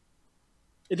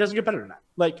 it doesn't get better than that.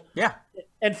 Like, yeah.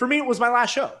 And for me, it was my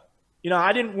last show. You know,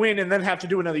 I didn't win and then have to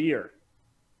do another year.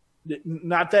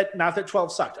 Not that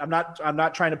 12 sucked. I'm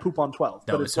not trying to poop on 12.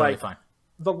 No, but it's totally like fine.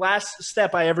 The last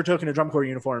step I ever took in a drum corps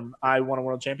uniform, I won a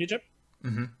world championship.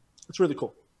 Mm-hmm. It's really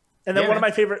cool. And then one of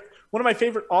my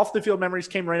favorite off the field memories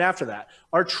came right after that.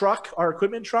 Our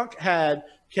equipment truck had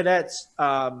cadets,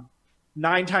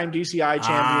 9-time DCI champion.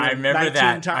 I remember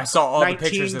that. I saw all the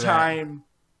pictures of that. 19-time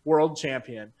world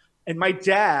champion. And my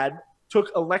dad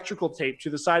took electrical tape to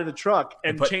the side of the truck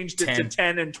and changed it to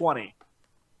 10 and 20.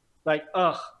 Like,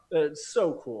 it's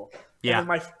so cool. Yeah. And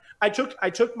then I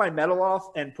took my medal off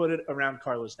and put it around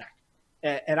Carla's neck.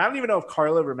 And I don't even know if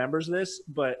Carla remembers this,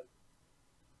 but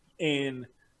in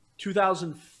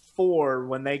 2004,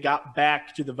 when they got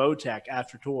back to the Votech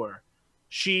after tour,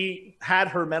 she had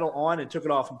her medal on and took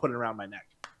it off and put it around my neck.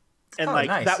 And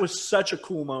nice. That was such a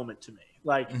cool moment to me.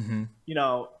 Like, you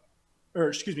know, or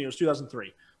excuse me, it was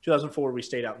 2003. 2004, we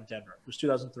stayed out in Denver. It was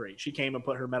 2003. She came and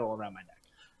put her medal around my neck.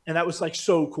 And that was like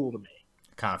so cool to me.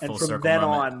 Kind of full and from circle then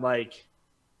moment. on, like,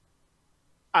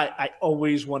 I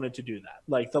always wanted to do that.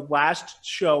 Like, the last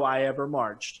show I ever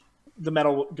marched the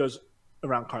medal goes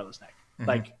around Carla's neck.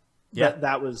 Like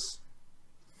that was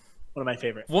one of my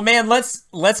favorites. Well, man,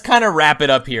 let's kind of wrap it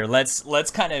up here.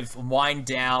 Let's kind of wind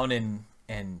down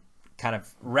and kind of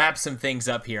wrap some things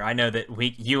up here. I know that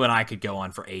you and I could go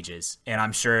on for ages, and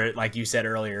I'm sure, like you said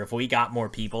earlier, if we got more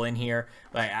people in here,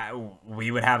 like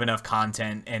we would have enough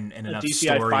content and enough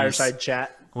DCI stories. fireside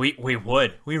chat. We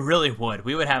really would.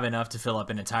 We would have enough to fill up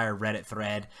an entire Reddit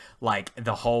thread, like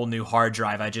the whole new hard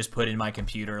drive I just put in my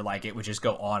computer. Like it would just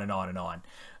go on and on and on.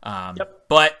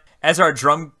 But as our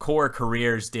drum corps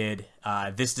careers did,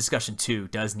 this discussion too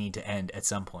does need to end at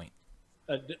some point.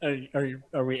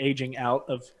 Are we aging out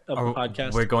of the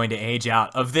podcast? We're going to age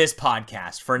out of this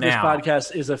podcast for now. This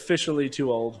podcast is officially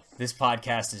too old. This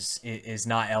podcast is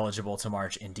not eligible to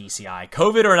march in DCI,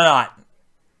 COVID or not.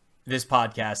 This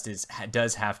podcast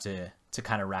does have to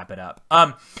kind of wrap it up.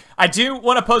 I do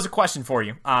want to pose a question for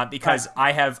you because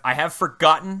I have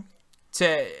forgotten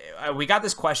to. We got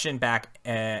this question back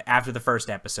after the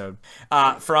first episode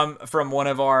from one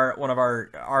of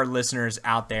our listeners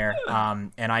out there,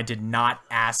 and I did not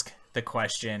ask the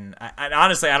question.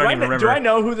 Honestly, I don't even remember. Do I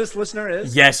know who this listener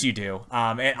is? Yes, you do.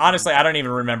 And honestly, I don't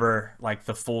even remember like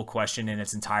the full question in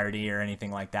its entirety or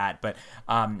anything like that. But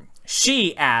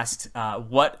she asked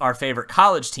what our favorite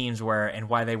college teams were and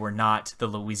why they were not the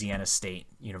Louisiana State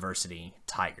University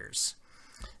Tigers.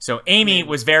 So Amy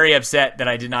was very upset that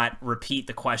I did not repeat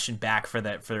the question back for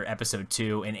episode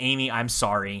 2. And Amy, I'm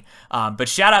sorry. But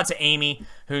shout out to Amy,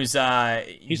 who's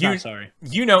he's not sorry.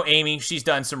 You know Amy, she's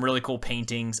done some really cool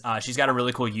paintings. She's got a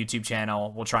really cool YouTube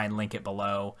channel. We'll try and link it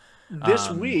below. This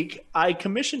week I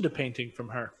commissioned a painting from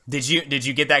her. Did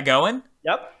you get that going?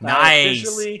 Yep.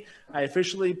 Nice. I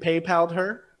officially PayPal'd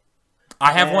her.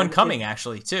 I have one coming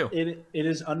actually too. It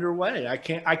is underway. I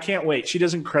can't wait. She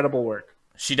does incredible work.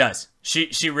 She does.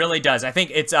 She really does. I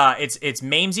think it's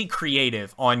Mamesy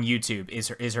Creative on YouTube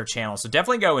is her channel. So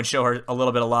definitely go and show her a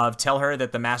little bit of love. Tell her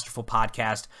that the Masterful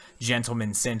Podcast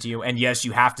gentleman sent you. And yes,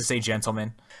 you have to say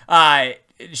gentleman.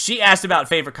 She asked about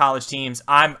favorite college teams.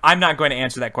 I'm not going to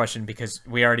answer that question because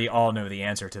we already all know the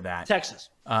answer to that. Texas.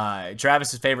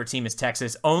 Travis's favorite team is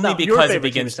Texas only because it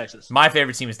begins. Texas. My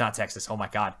favorite team is not Texas. Oh my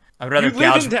God. I would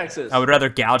rather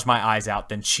gouge my eyes out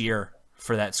than cheer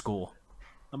for that school.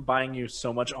 I'm buying you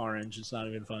so much orange. It's not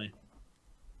even funny.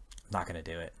 I'm not going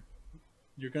to do it.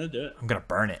 You're going to do it. I'm going to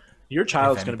burn it. Your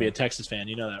child's going to be a Texas fan.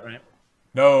 You know that, right?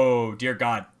 No, dear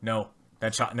God. No.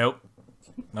 That child. Nope.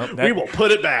 We will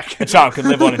put it back. The child could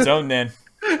live on its own then.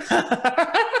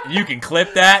 You can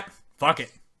clip that. Fuck it.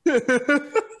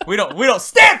 We don't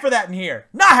stand for that in here.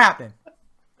 Not happen.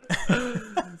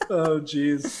 Oh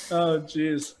jeez.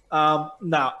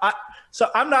 No. So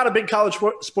I'm not a big college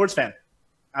sports fan.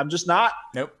 I'm just not.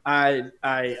 Nope.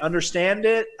 I understand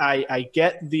it. I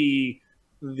get the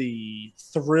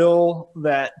thrill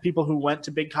that people who went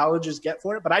to big colleges get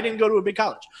for it, but I didn't go to a big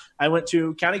college. I went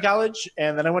to county college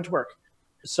and then I went to work.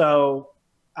 So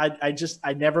I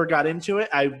never got into it.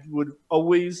 I would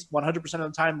always 100% of the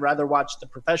time rather watch the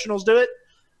professionals do it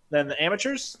than the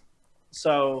amateurs.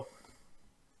 So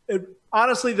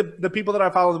honestly, the people that I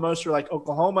follow the most are like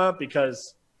Oklahoma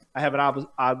because I have an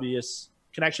obvious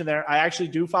connection there. I actually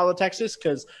do follow Texas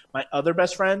because my other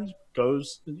best friend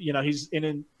goes, he's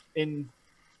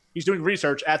he's doing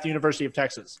research at the University of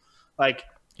Texas. Like,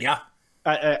 yeah,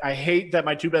 I hate that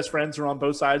my two best friends are on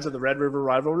both sides of the Red River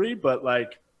rivalry, but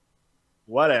like,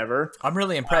 whatever. I'm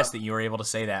really impressed that you were able to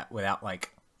say that without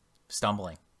like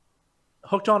stumbling.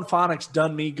 Hooked on Phonics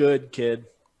done me good, kid.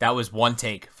 That was one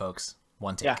take, folks.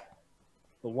 One take. Yeah.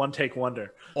 The one take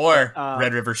wonder. Or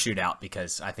Red River Shootout,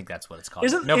 because I think that's what it's called.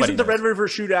 Isn't the Red River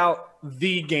Shootout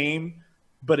the game,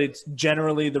 but it's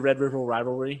generally the Red River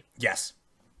rivalry? Yes.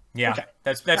 Yeah. Okay.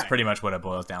 That's pretty much what it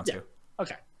boils down to.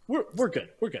 Okay. We're good.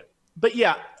 We're good. But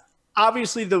yeah,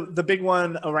 obviously the big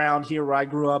one around here where I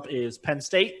grew up is Penn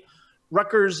State.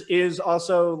 Rutgers is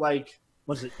also like,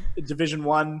 what's it, Division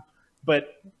I,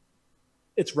 but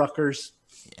it's Rutgers.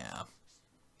 Yeah.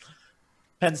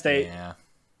 Penn State. Yeah.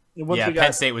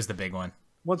 Penn State was the big one.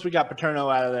 Once we got Paterno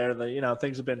out of there,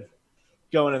 things have been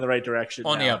going in the right direction.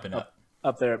 On the up and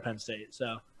up there at Penn State.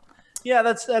 So, yeah,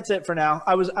 that's it for now.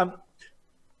 I was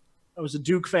a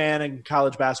Duke fan in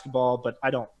college basketball, but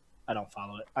I don't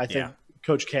follow it. I think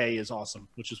Coach K is awesome,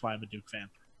 which is why I'm a Duke fan.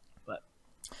 But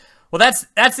well,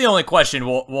 that's the only question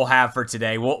we'll have for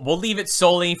today. We'll leave it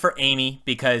solely for Amy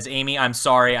because Amy, I'm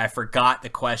sorry, I forgot the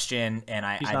question and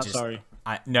He's not sorry.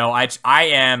 I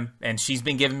am, and she's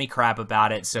been giving me crap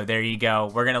about it. So there you go.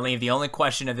 We're gonna leave the only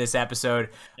question of this episode.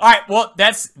 All right, well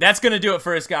that's gonna do it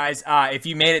for us, guys. If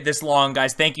you made it this long,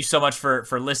 guys, thank you so much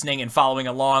for listening and following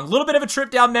along. A little bit of a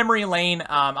trip down memory lane.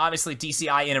 Obviously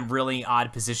DCI in a really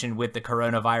odd position with the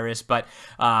coronavirus, but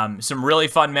some really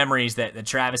fun memories that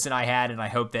Travis and I had, and I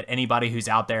hope that anybody who's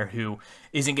out there who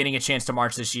isn't getting a chance to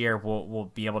march this year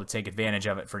will be able to take advantage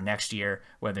of it for next year,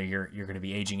 whether you're going to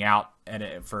be aging out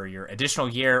for your additional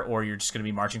year or you're just going to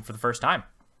be marching for the first time.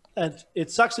 And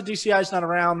it sucks that DCI is not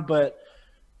around, but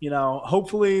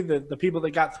hopefully the people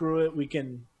that got through it, we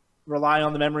can rely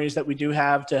on the memories that we do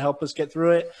have to help us get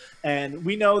through it. And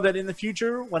we know that in the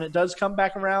future, when it does come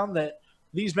back around, that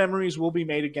these memories will be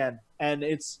made again. And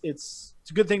it's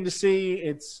a good thing to see.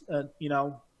 It's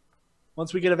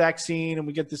once we get a vaccine and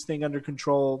we get this thing under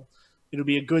control, it'll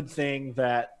be a good thing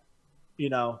that,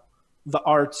 the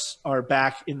arts are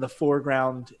back in the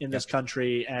foreground in this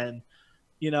country. And,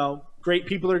 great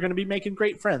people are going to be making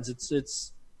great friends.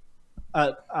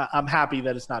 I'm happy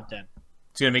that it's not dead.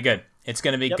 It's going to be good. It's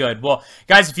going to be good. Well,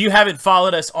 guys, if you haven't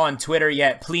followed us on Twitter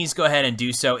yet, please go ahead and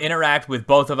do so. Interact with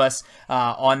both of us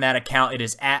on that account. It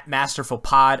is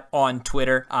 @MasterfulPod on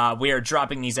Twitter. We are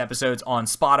dropping these episodes on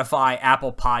Spotify,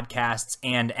 Apple Podcasts,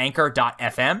 and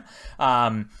Anchor.fm.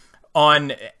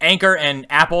 On Anchor and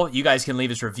Apple, you guys can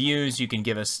leave us reviews. You can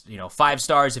give us, 5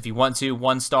 stars if you want to.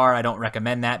 1 star, I don't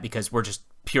recommend that because we're just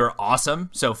pure awesome.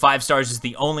 So 5 stars is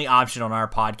the only option on our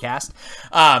podcast.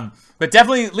 But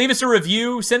definitely leave us a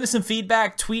review, send us some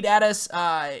feedback, tweet at us.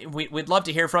 We'd love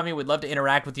to hear from you. We'd love to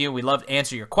interact with you. We'd love to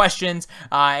answer your questions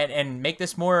and make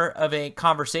this more of a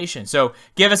conversation. So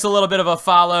give us a little bit of a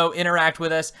follow, interact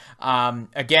with us.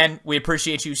 Again, we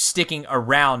appreciate you sticking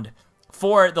around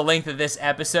for the length of this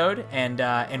episode,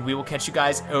 and we will catch you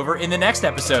guys over in the next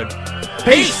episode.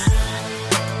 Peace!